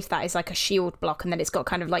underneath that is like a shield block, and then it's got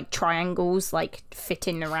kind of like triangles like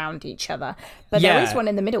fitting around each other. But there is one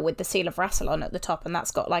in the middle with the seal of Rassilon at the top, and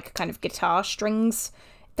that's got like a kind of guitar strings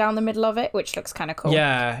down the middle of it, which looks kind of cool.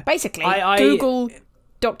 Yeah. Basically, Google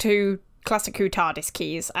Doctor Who Classic Who TARDIS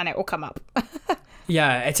keys, and it will come up.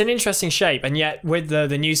 Yeah, it's an interesting shape, and yet with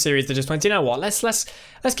the new series, they just went, you know what? Let's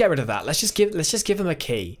get rid of that. Let's just give them a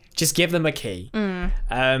key. Just give them a key.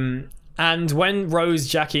 And when Rose,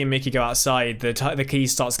 Jackie, and Mickey go outside, the key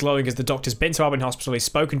starts glowing because the Doctor's been to Albany Hospital. He's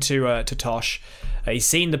spoken to Tosh. He's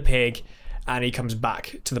seen the pig. And he comes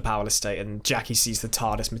back to the Power Estate, and Jackie sees the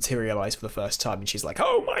TARDIS materialise for the first time, and she's like,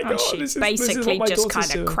 "Oh my god!" She basically just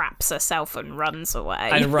kind of craps herself and runs away.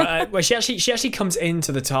 And well, she actually comes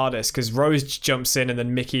into the TARDIS because Rose jumps in, and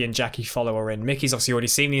then Mickey and Jackie follow her in. Mickey's obviously already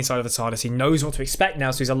seen the inside of the TARDIS; he knows what to expect now,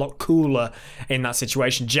 so he's a lot cooler in that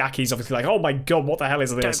situation. Jackie's obviously like, "Oh my god, what the hell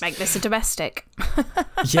is this? Don't make this a domestic."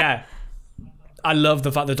 Yeah. I love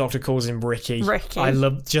the fact the Doctor calls him Ricky. I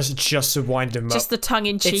love just to wind him up. Just the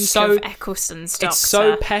tongue-in-cheek of Eccleston's Doctor. It's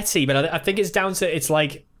so petty, but I think it's down to it's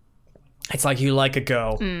like you like a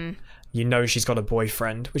girl, you know she's got a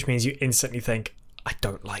boyfriend, which means you instantly think, I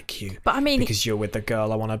don't like you. But I mean, because you're with the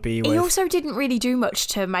girl I want to be with. He also didn't really do much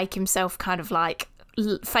to make himself kind of like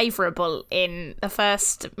favourable in the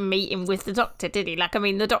first meeting with the Doctor, did he? Like, I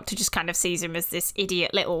mean, the Doctor just kind of sees him as this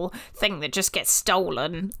idiot little thing that just gets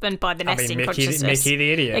stolen and by the nesting consciousness. Mickey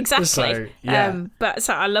the idiot. Exactly. So, yeah. But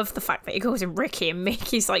I love the fact that he calls him Ricky, and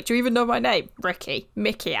Mickey's like, do you even know my name? Ricky.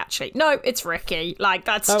 Mickey, actually. No, it's Ricky. Like,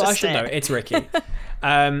 that's just I should know. It's Ricky.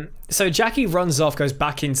 So Jackie runs off, goes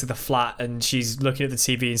back into the flat, and she's looking at the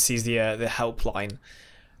TV and sees the helpline.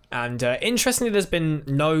 And interestingly, there's been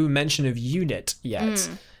no mention of UNIT yet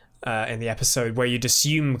in the episode, where you'd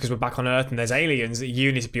assume, because we're back on Earth and there's aliens, that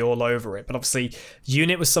UNIT would be all over it. But obviously,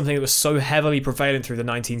 UNIT was something that was so heavily prevalent through the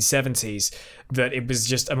 1970s that it was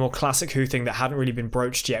just a more classic Who thing that hadn't really been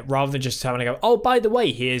broached yet, rather than just having to go, oh, by the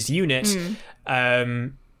way, here's UNIT.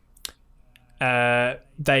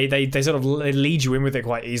 They sort of lead you in with it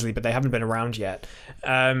quite easily, but they haven't been around yet.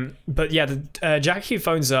 But yeah, Jackie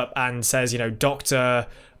phones up and says, Doctor...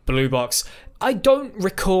 Blue Box. I don't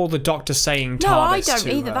recall the Doctor saying TARDIS. No, I don't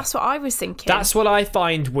either. That's what I was thinking. That's what I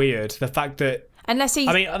find weird. The fact that Unless he's...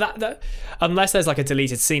 I mean, unless there's like a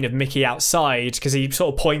deleted scene of Mickey outside, because he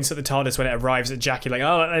sort of points at the TARDIS when it arrives at Jackie, like,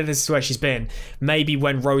 oh, this is where she's been. Maybe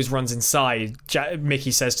when Rose runs inside,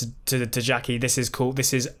 Mickey says to Jackie, this is cool,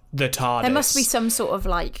 this is the TARDIS. There must be some sort of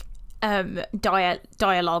like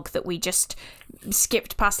dialogue that we just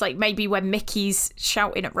skipped past, like maybe when Mickey's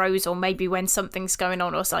shouting at Rose, or maybe when something's going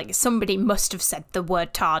on, or like somebody must have said the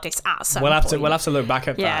word TARDIS at some point. We'll have to look back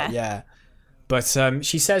at that, yeah. But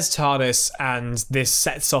she says TARDIS, and this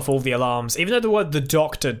sets off all the alarms, even though the word the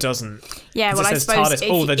Doctor doesn't. Yeah, well, I suppose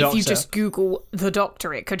TARDIS, if you just Google the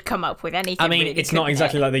Doctor, it could come up with anything. I mean, really, it's not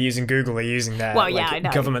exactly like they're using Google; they're using their I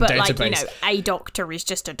know, government but database. Like, a doctor is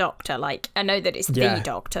just a doctor. Like, I know that it's the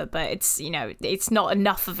Doctor, but it's it's not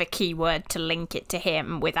enough of a keyword to link it to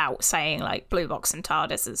him without saying like Blue Box and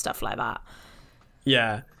TARDIS and stuff like that.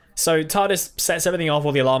 Yeah. So TARDIS sets everything off,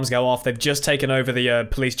 all the alarms go off. They've just taken over the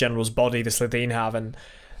police general's body, the Slitheen have, and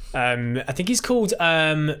I think he's called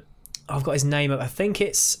I've got his name up. I think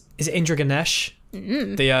is it Indra Ganesh,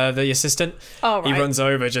 the assistant. Oh, right. He runs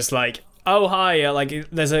over just like, oh hi,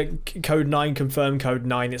 like there's a code 9, confirm code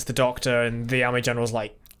 9, it's the Doctor, and the army general's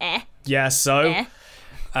like, yeah, so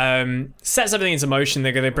sets everything into motion.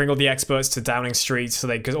 They bring all the experts to Downing Street, so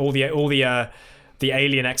because all the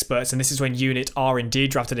alien experts, and this is when Unit are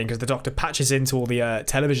indeed drafted in, because the Doctor patches into all the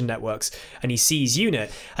television networks and he sees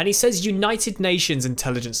Unit and he says United Nations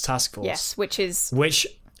Intelligence Task Force. Yes, which has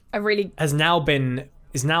now been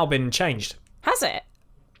changed. Has it?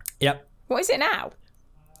 Yep. What is it now?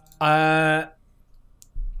 I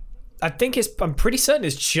think I'm pretty certain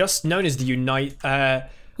it's just known as the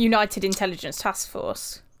United Intelligence Task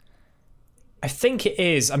Force. I think it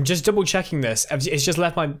is. I'm just double checking this. It's just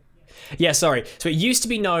left my... Yeah, sorry. So it used to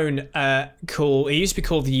be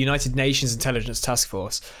called the United Nations Intelligence Task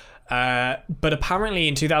Force. But apparently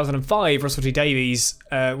in 2005, Russell T Davies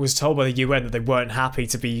was told by the UN that they weren't happy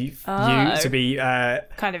to be kind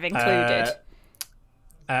of included.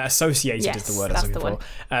 Associated is the word I was looking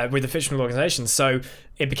for, with the fictional organisation. So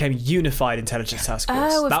it became Unified Intelligence Task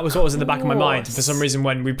Force. That was what was in the back of my mind. For some reason,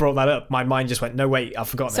 when we brought that up, my mind just went, no, wait, I've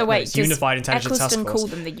forgotten it. Wait, it's Unified Intelligence Task Force. Eccleston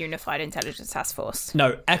called them the Unified Intelligence Task Force.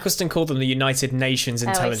 No, Eccleston called them the United Nations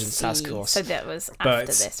Intelligence Task Force. So that was after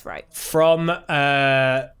this, right? From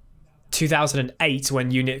 2008,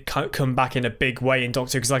 when Unit come back in a big way in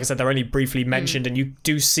Doctor, because like I said, they're only briefly mentioned, and you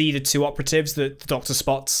do see the two operatives that the Doctor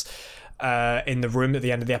spots in the room at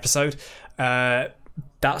the end of the episode.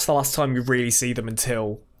 That's the last time we really see them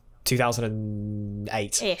until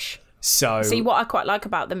 2008-ish. So see, what I quite like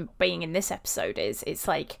about them being in this episode is it's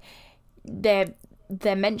like they're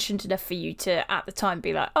mentioned enough for you to at the time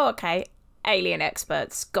be like, oh, okay, alien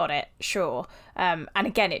experts, got it, sure. And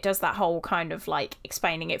again, it does that whole kind of like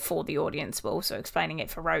explaining it for the audience, but also explaining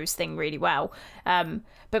it for Rose thing really well.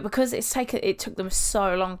 But because it took them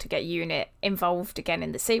so long to get Unit involved again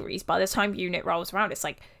in the series, by the time Unit rolls around, it's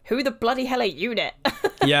like, who the bloody hell are Unit?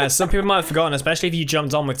 Yeah, some people might have forgotten, especially if you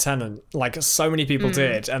jumped on with Tennant, like so many people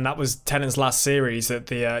did, and that was Tennant's last series that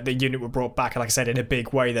the Unit were brought back, and like I said, in a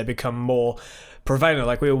big way, they become more prevalent.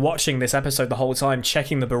 Like, we were watching this episode the whole time,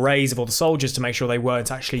 checking the berets of all the soldiers to make sure they weren't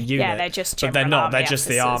actually Unit. Yeah, they're just but they're not. They're just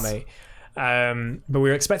officers. The army. But we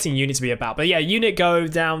were expecting Unit to be about. But yeah, Unit go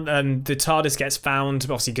down, and the TARDIS gets found,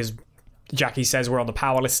 obviously because Jackie says we're on the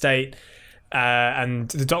powerless state, and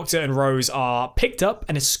the Doctor and Rose are picked up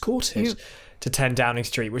and escorted to 10 Downing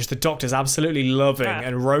Street, which the Doctor's absolutely loving,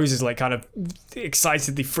 and Rose is like kind of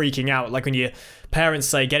excitedly freaking out, like when your parents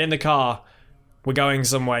say, get in the car, we're going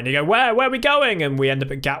somewhere, and you go, where are we going? And we end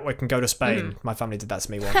up at Gatwick and go to Spain. My family did that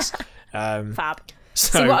to me once. Fab.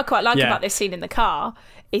 So, see, what I quite like about this scene in the car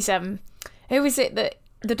is who is it that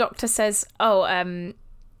the Doctor says, who's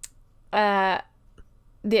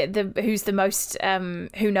the most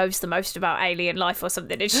who knows the most about alien life or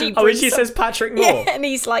something, and she says Patrick Moore. Yeah, and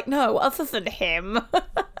he's like, no, other than him.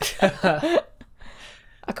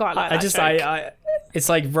 I quite like that joke. It's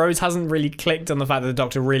like Rose hasn't really clicked on the fact that the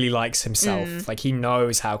Doctor really likes himself. Like, he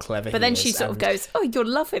knows how clever he is. But then she sort of goes, oh, you're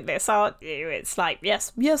loving this, aren't you? It's like,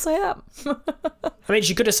 yes, I am. I mean,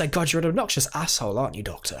 she could have said, God, you're an obnoxious asshole, aren't you,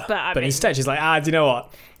 Doctor? But instead, she's like, do you know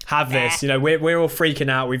what? Have this. You know, we're all freaking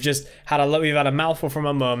out. We've just had a mouthful from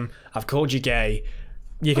our mum. I've called you gay.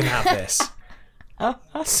 You can have this.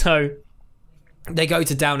 So they go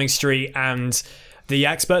to Downing Street, and the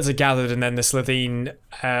experts are gathered, and then the Slitheen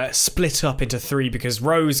split up into 3 because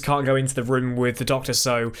Rose can't go into the room with the Doctor,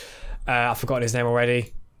 so I've forgotten his name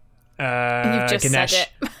already. You've just Ganesh. said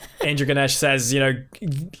it. Indra Ganesh says,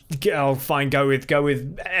 oh, fine, go with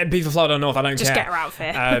people fly down north, I don't care. Just get her out of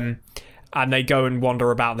here. And they go and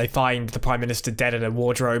wander about, and they find the Prime Minister dead in a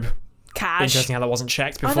wardrobe. Interesting how that wasn't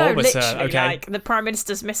checked before. I know, but literally, okay. like, the Prime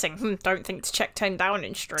Minister's missing. Don't think to check 10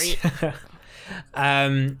 Downing Street.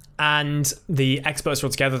 And the experts were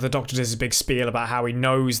all together. The Doctor does a big spiel about how he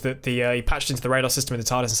knows that he patched into the radar system in the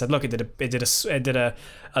TARDIS and said, "Look, it did a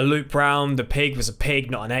loop round. The pig was a pig,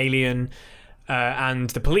 not an alien." And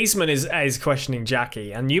the policeman is questioning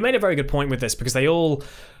Jackie. And you made a very good point with this because they all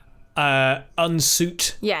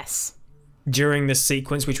unsuit. Yes. During this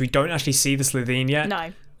sequence, which we don't actually see the Slitheen yet.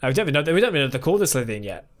 No. We don't even know they're called the Slitheen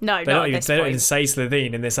yet. No, they don't even say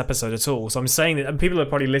Slitheen in this episode at all. So I'm saying that, and people are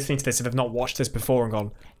probably listening to this if they've not watched this before and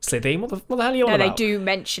gone, Slitheen? What the hell are you on about? No, they do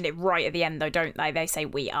mention it right at the end though, don't they? They say,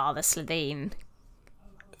 "We are the Slitheen."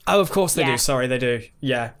 Oh, of course they do. Sorry, they do.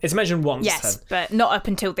 Yeah. It's mentioned once. Yes, then. but not up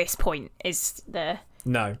until this point is the...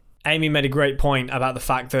 No. Amy made a great point about the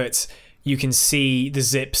fact that you can see the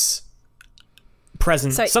zips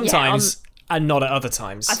present sometimes... And not at other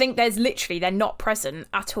times. I think they're not present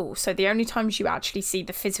at all. So the only times you actually see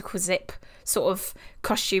the physical zip sort of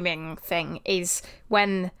costuming thing is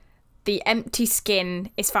when the empty skin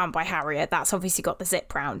is found by Harriet. That's obviously got the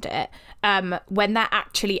zip round it. When they're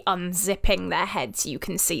actually unzipping their heads, you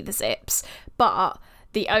can see the zips. But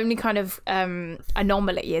the only kind of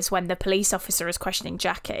anomaly is when the police officer is questioning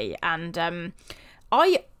Jackie. And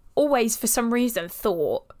I always, for some reason,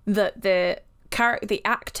 thought that the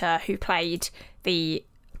actor who played the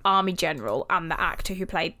army general and the actor who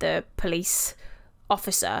played the police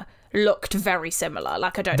officer looked very similar.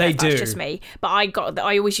 Like, I don't know if that's just me, but I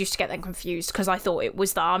always used to get them confused because I thought it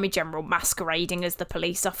was the army general masquerading as the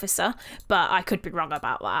police officer, but I could be wrong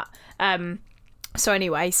about that. So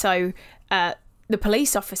anyway, the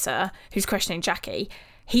police officer who's questioning Jackie,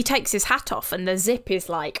 he takes his hat off and the zip is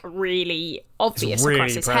like really obvious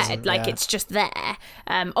across his head. Like it's just there.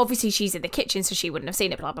 Obviously she's in the kitchen so she wouldn't have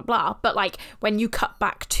seen it, blah, blah, blah. But like when you cut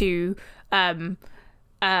back to the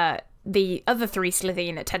other three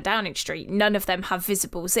Slitheen at 10 Downing Street, none of them have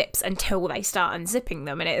visible zips until they start unzipping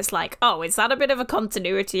them. And it's like, oh, is that a bit of a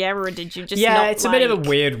continuity error or did you just not it's a bit of a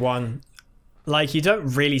weird one. Like, you don't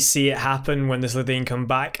really see it happen when the Slitheen come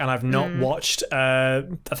back, and I've not watched, I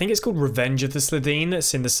think it's called Revenge of the Slitheen.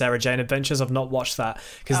 It's in the Sarah Jane Adventures. I've not watched that,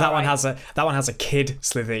 because that one has a kid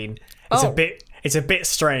Slitheen. It's a bit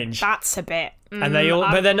strange. That's a bit... and they all...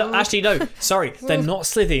 But they're not... Actually, no. Sorry. They're not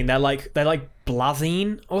Slitheen. They're like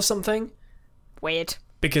Blatheen or something. Weird.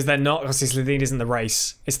 Because they're not... Obviously, Slitheen isn't the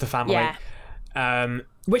race. It's the family. Yeah.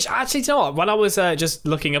 Which, actually, you know what? When I was just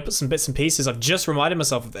looking up at some bits and pieces, I've just reminded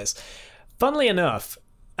myself of this. Funnily enough,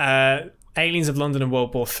 Aliens of London and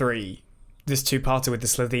World War III, this two-parter with the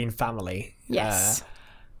Slitheen family, was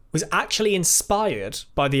actually inspired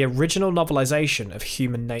by the original novelisation of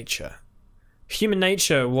Human Nature. Human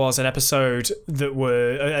Nature was an episode that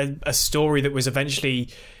were a story that was eventually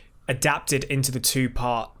adapted into the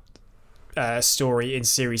two-part story in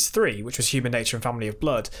Series 3, which was Human Nature and Family of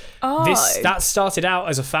Blood. That started out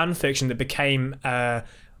as a fan fiction that became...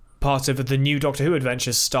 part of the new Doctor Who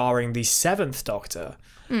adventures starring the 7th Doctor.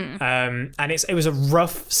 And it was a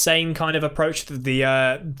rough, same kind of approach to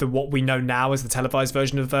the what we know now as the televised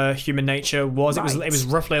version of Human Nature was. Right. It was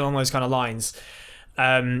roughly along those kind of lines.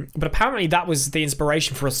 But apparently that was the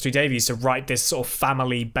inspiration for Russell T Davies to write this sort of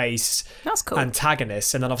family-based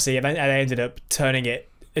antagonist. And then obviously they ended up turning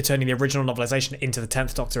the original novelisation into the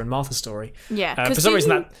 10th Doctor and Martha story. Yeah. For some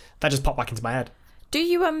reason that just popped back into my head. Do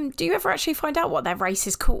you ever actually find out what their race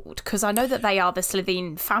is called? Because I know that they are the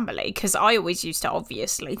Slitheen family, because I always used to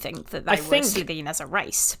obviously think that they were Slitheen as a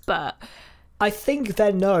race, but... I think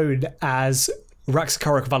they're known as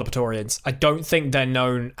Raxacoricovalvatorians. I don't think they're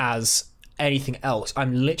known as anything else.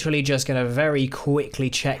 I'm literally just going to very quickly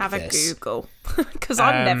check this. Have a Google, because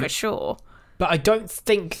I'm never sure. But I don't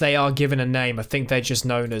think they are given a name. I think they're just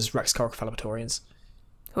known as Raxacoricovalvatorians.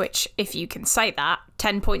 Which, if you can say that,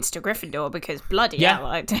 10 points to Gryffindor, because bloody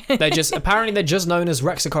hell. they're just known as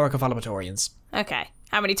Raxacoricovalvatorians. Okay.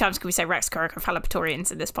 How many times can we say Raxacoricovalvatorians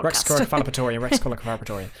in this podcast?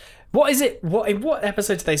 Raxacoricovalvatorian. What is it? In what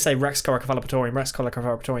episode do they say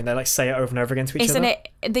Raxacoricovalvatorian? They like say it over and over again to each other. Isn't it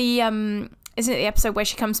the episode where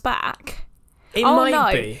she comes back? It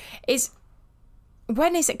might be.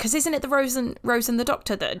 When is it? Because isn't it the Rose and the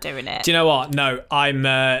Doctor that are doing it? Do you know what? No,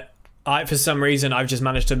 for some reason, I've just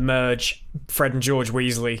managed to merge Fred and George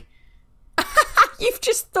Weasley. You've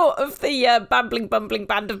just thought of the babbling, bumbling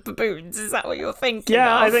band of baboons. Is that what you're thinking?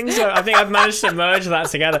 Yeah, of? I think so. I think I've managed to merge that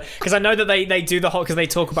together because I know that they do the whole because they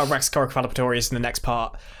talk about Raxacoricovalvatorians in the next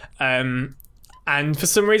part. And for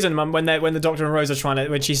some reason, when the Doctor and Rose are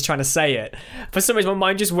when she's trying to say it, for some reason my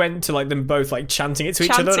mind just went to like them both like chanting it to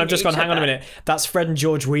each other, and I've just gone, hang on a minute, that's Fred and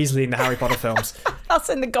George Weasley in the Harry Potter films. That's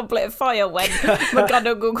in the Goblet of Fire when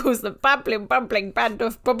McGonagall calls the babbling band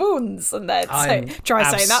of baboons, and then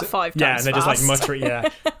try saying that 5 times. Yeah, and they're fast. just like muttering. Yeah,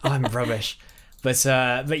 I'm rubbish,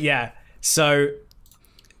 but yeah. So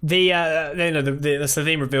the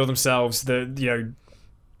Slitheen reveal themselves. The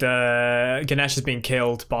Ganesh has been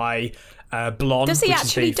killed by Blonde. Does he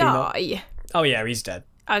actually die? Oh yeah, he's dead.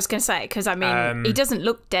 I was going to say, because I mean, he doesn't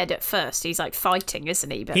look dead at first. He's like fighting, isn't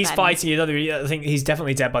he? But he's fighting. I think he's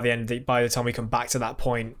definitely dead by the time we come back to that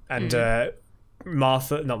point. And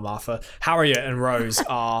Harriet and Rose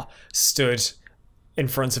are stood in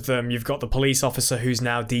front of them. You've got the police officer who's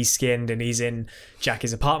now de-skinned, and he's in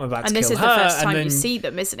Jackie's apartment about to kill her. And this is the first time you see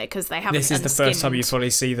them, isn't it? Because they haven't. This is the first time you fully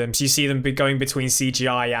see them. So you see them going between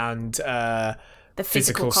CGI and the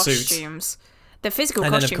physical costumes. Suit. The physical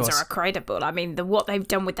costumes are incredible. I mean, what they've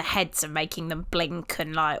done with the heads and making them blink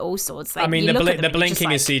and like all sorts. I mean, the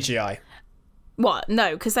blinking is CGI. What?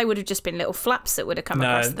 No, because they would have just been little flaps that would have come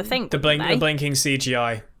across the thing. The blinking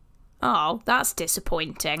CGI. Oh, that's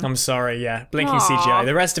disappointing. I'm sorry. Yeah, blinking CGI.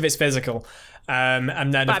 The rest of it's physical.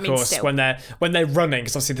 And then, of course, when they're running,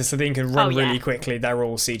 because obviously the Slitheen can run really quickly, they're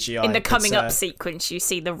all CGI. In the coming up sequence, you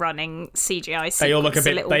see the running CGI sequence. They all look a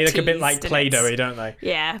bit like Play-Doh-y, don't they?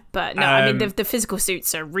 Yeah, but no, I mean the physical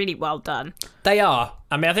suits are really well done. They are.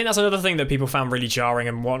 I mean, I think that's another thing that people found really jarring,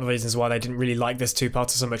 and one of the reasons why they didn't really like this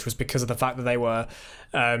two-parter so much was because of the fact that they were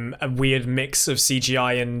a weird mix of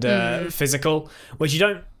CGI and physical, which you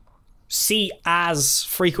don't see as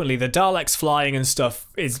frequently. The Daleks flying and stuff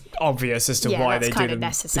is obvious as to why they do them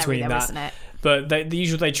between that. Isn't it? But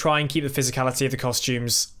they try and keep the physicality of the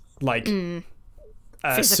costumes like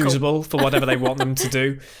suitable for whatever they want them to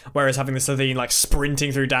do. Whereas having the Slitheen like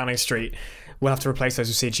sprinting through Downing Street, we'll have to replace those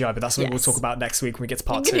with CGI, but that's something we'll talk about next week when we get to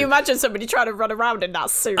part 2. Can you imagine somebody trying to run around in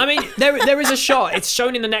that suit? I mean, there is a shot. It's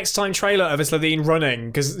shown in the Next Time trailer of a Slitheen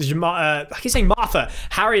running, because I keep saying Martha,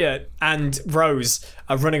 Harriet and Rose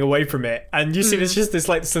are running away from it, and you see there's just this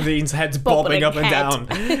like Slitheen's heads bobbing up and down,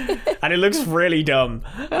 and it looks really dumb.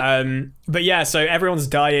 But yeah, so everyone's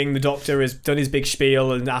dying. The Doctor has done his big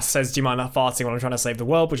spiel and says, "Do you mind not farting when I'm trying to save the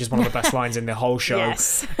world?" which is one of the best lines in the whole show.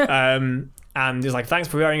 Yes. And he's like, thanks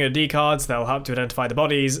for wearing your D cards, they'll help to identify the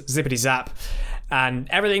bodies, zippity zap, and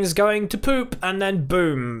everything's going to poop, and then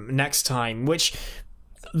boom, Next Time, which,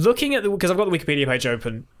 looking at because I've got the Wikipedia page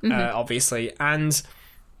open, obviously, and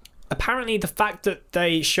apparently the fact that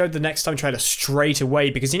they showed the Next Time trailer straight away,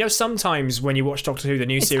 because sometimes when you watch Doctor Who, the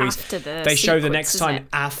new series, they show the Next Time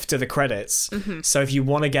after the credits, so if you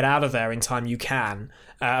want to get out of there in time, you can.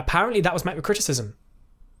 Apparently that was met with criticism.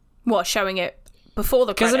 What, showing it before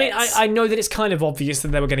the credits? Because I know that it's kind of obvious that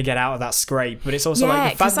they were going to get out of that scrape, but it's also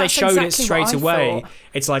like the fact they showed it straight away.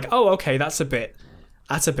 It's like, oh, okay, that's a bit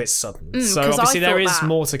sudden. So obviously there is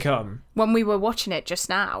more to come. When we were watching it just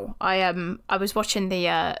now, I was watching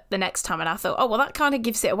the Next Time, and I thought, oh well, that kind of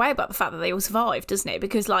gives it away about the fact that they all survived, doesn't it?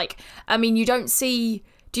 Because like, I mean, you don't see.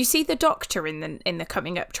 Do you see the Doctor in the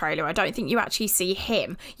coming up trailer? I don't think you actually see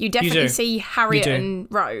him. You definitely see Harriet and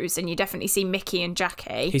Rose, and you definitely see Mickey and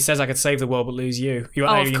Jackie. He says, "I could save the world but lose you." You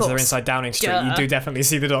want aliens that are inside Downing Street. You do definitely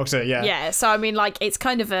see the Doctor, yeah. Yeah, so I mean, like, it's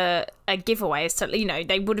kind of a giveaway as to,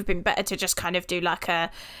 they would have been better to just kind of do like a,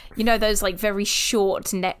 those like very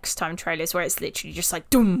short Next Time trailers where it's literally just like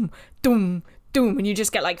doom, doom, doom, and you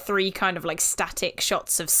just get like 3 kind of like static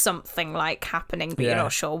shots of something like happening, but you're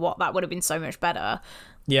not sure what. That would have been so much better.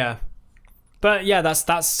 Yeah. But yeah,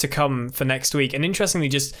 that's to come for next week. And interestingly,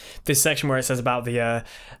 just this section where it says about the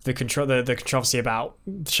controversy about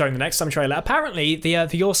showing the Next Time trailer. Apparently, the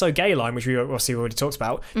You're So Gay line, which we obviously already talked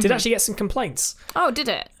about, did actually get some complaints. Oh, did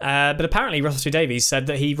it? But apparently, Russell T Davies said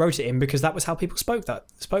that he wrote it in because that was how people spoke back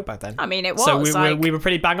then. I mean, it was. So we were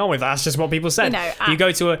pretty bang on with that. That's just what people said. You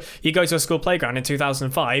go to a school playground in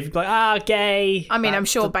 2005, you'd be like, gay. I mean, I'm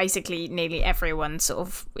sure basically nearly everyone sort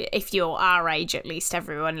of, if you're our age at least,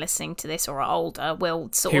 everyone listening to this or older will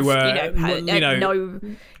sort of, know that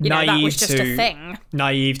was just a thing.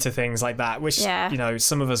 Naive to things like that, which,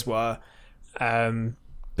 some of us were.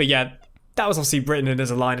 But yeah, that was obviously written in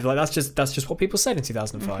as a line of like, that's just what people said in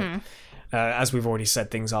 2005. As we've already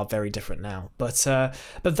said, things are very different now. But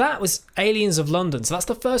that was Aliens of London. So that's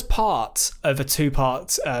the first part of a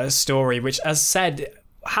 2-part story, which, as said,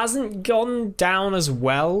 hasn't gone down as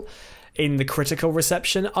well in the critical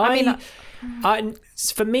reception. For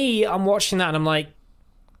me, I'm watching that and I'm like,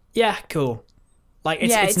 yeah, cool. Like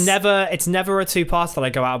it's never a 2-part that I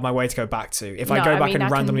go out of my way to go back to. If I go back and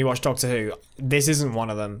randomly watch Doctor Who, this isn't one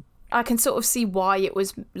of them. I can sort of see why it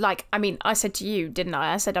was like, I mean, I said to you, didn't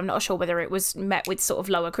I? I said I'm not sure whether it was met with sort of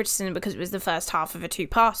lower criticism because it was the first half of a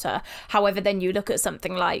two-parter. However, then you look at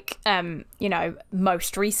something like, you know,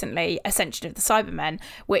 most recently, Ascension of the Cybermen,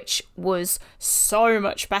 which was so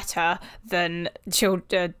much better than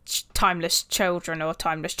Timeless Children or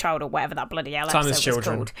Timeless Child or whatever that bloody hell episode was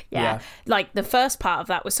called. Yeah. Like, the first part of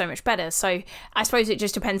that was so much better. So I suppose it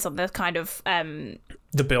just depends on the kind of...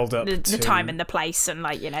 the build up, the time and the place, and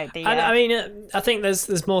like, you know, the. I mean, I think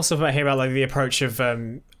there's more stuff about here about like the approach of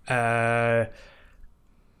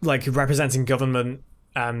like representing government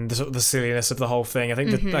and the sort of the silliness of the whole thing. I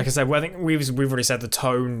think that, like I said, I think we've already said the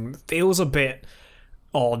tone feels a bit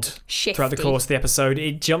odd shifty throughout the course of the episode.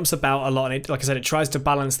 It jumps about a lot, and like I said, it tries to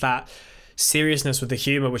balance that seriousness with the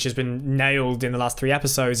humor, which has been nailed in the last 3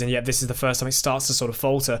 episodes, and yet this is the first time it starts to sort of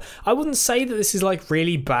falter. I wouldn't say that this is like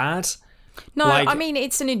really bad. No, like, I mean,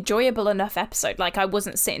 it's an enjoyable enough episode. Like, I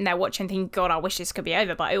wasn't sitting there watching thinking, God, I wish this could be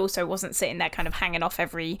over, but I also wasn't sitting there kind of hanging off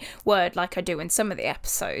every word like I do in some of the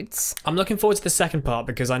episodes. I'm looking forward to the second part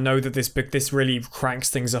because I know that this really cranks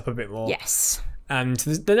things up a bit more. Yes. And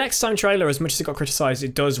the Next Time trailer, as much as it got criticised,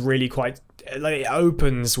 it does really quite... Like, it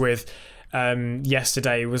opens with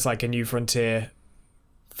yesterday was like a new frontier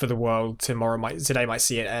for the world. Today might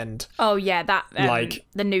see it end. Oh yeah, that like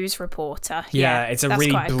the news reporter. Yeah, it's a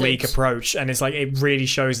really bleak approach, and it's like it really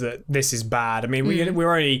shows that this is bad. I mean,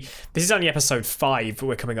 this is only episode 5 that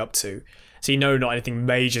we're coming up to, so you know not anything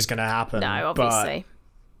major is going to happen. No, obviously,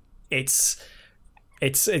 but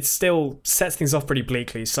it's still sets things off pretty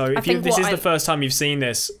bleakly. So if this is the first time you've seen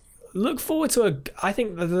this, look forward to I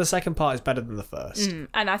think the second part is better than the first.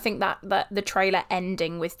 And I think that the trailer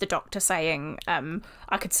ending with the Doctor saying,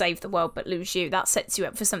 I could save the world but lose you, that sets you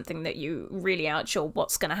up for something that you really aren't sure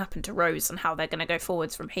what's going to happen to Rose and how they're going to go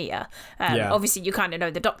forwards from here. Obviously, you kind of know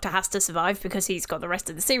the Doctor has to survive because he's got the rest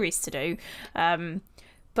of the series to do.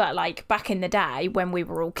 But, like, back in the day, when we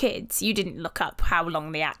were all kids, you didn't look up how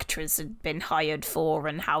long the actress had been hired for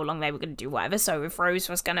and how long they were going to do whatever. So if Rose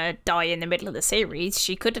was going to die in the middle of the series,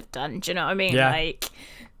 she could have done. Do you know what I mean? Yeah. Like,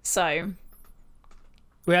 so...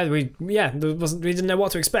 we didn't know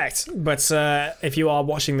what to expect. But if you are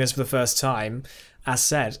watching this for the first time, as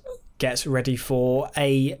said, get ready for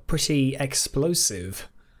a pretty explosive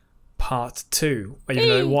Part 2, even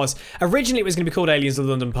though it was originally going to be called Aliens of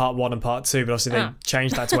London Part 1 and Part 2, but obviously they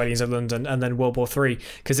changed that to Aliens of London and then World War 3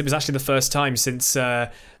 because it was actually the first time since the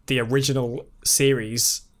original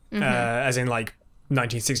series, as in like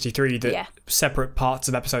 1963, that separate parts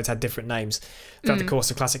of episodes had different names. Throughout the course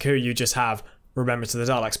of Classic Who, you just have Remembrance of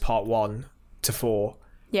the Daleks Part 1 to 4.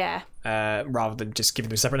 Yeah. Rather than just giving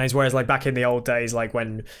them separate names. Whereas like back in the old days, like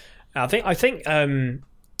when I think Dalek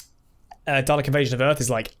Invasion of Earth is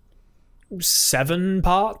like 7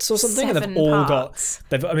 parts or something, and they've all got.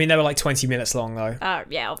 They were like 20 minutes long though.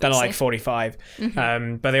 Yeah, obviously. They're like 45,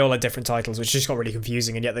 but they all had different titles, which just got really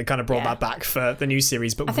confusing. And yet they kind of brought that back for the new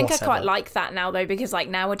series. But I think I quite like that now though, because like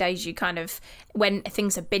nowadays you kind of, when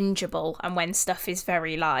things are bingeable and when stuff is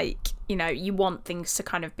very like, you know, you want things to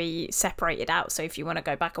kind of be separated out. So if you want to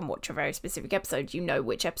go back and watch a very specific episode, you know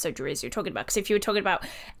which episode you're talking about. Because if you were talking about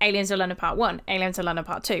Aliens of London Part 1, Aliens of London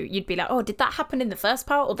Part 2, you'd be like, oh, did that happen in the first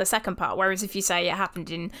part or the second part? Whereas if you say it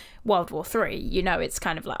happened in World War 3, you know, it's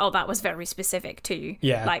kind of like, oh, that was very specific to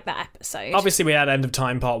like that episode. Obviously we had End of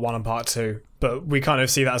Time Part 1 and Part 2, but we kind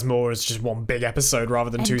of see that as more as just one big episode rather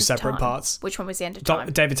than two separate parts. Which one was the End of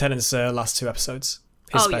Time? David Tennant's last 2 episodes.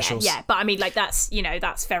 His specials. Yeah, but I mean, like that's, you know,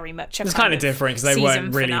 that's very much it's kind of different because they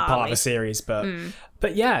weren't really part of a series, but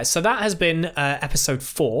yeah. So that has been episode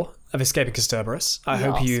 4 of Escaping Kasterborous. I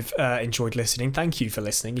hope you've enjoyed listening. Thank you for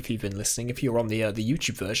listening. If you've been listening, if you're on the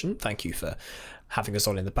YouTube version, thank you for having us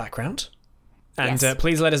on in the background. And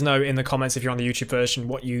please let us know in the comments if you're on the YouTube version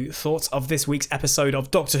what you thought of this week's episode of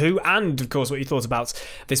Doctor Who, and of course what you thought about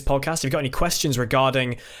this podcast. If you've got any questions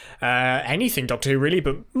regarding anything Doctor Who really,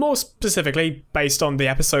 but more specifically based on the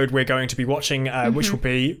episode we're going to be watching, which will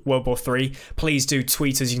be World War 3, please do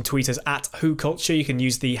tweet us. You can tweet us at WhoCulture. You can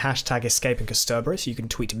use the hashtag #EscapingKasterborous. You can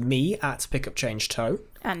tweet me at PickupChangeToe.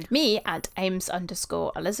 And me at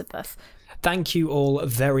Ames_Elizabeth. Thank you all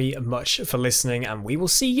very much for listening, and we will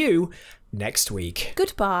see you next week.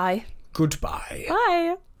 Goodbye. Goodbye.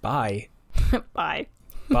 Bye. Bye. Bye.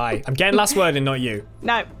 Bye. I'm getting last word and not you.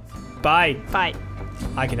 No. Bye. Bye.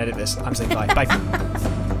 I can edit this. I'm saying bye.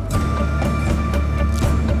 Bye.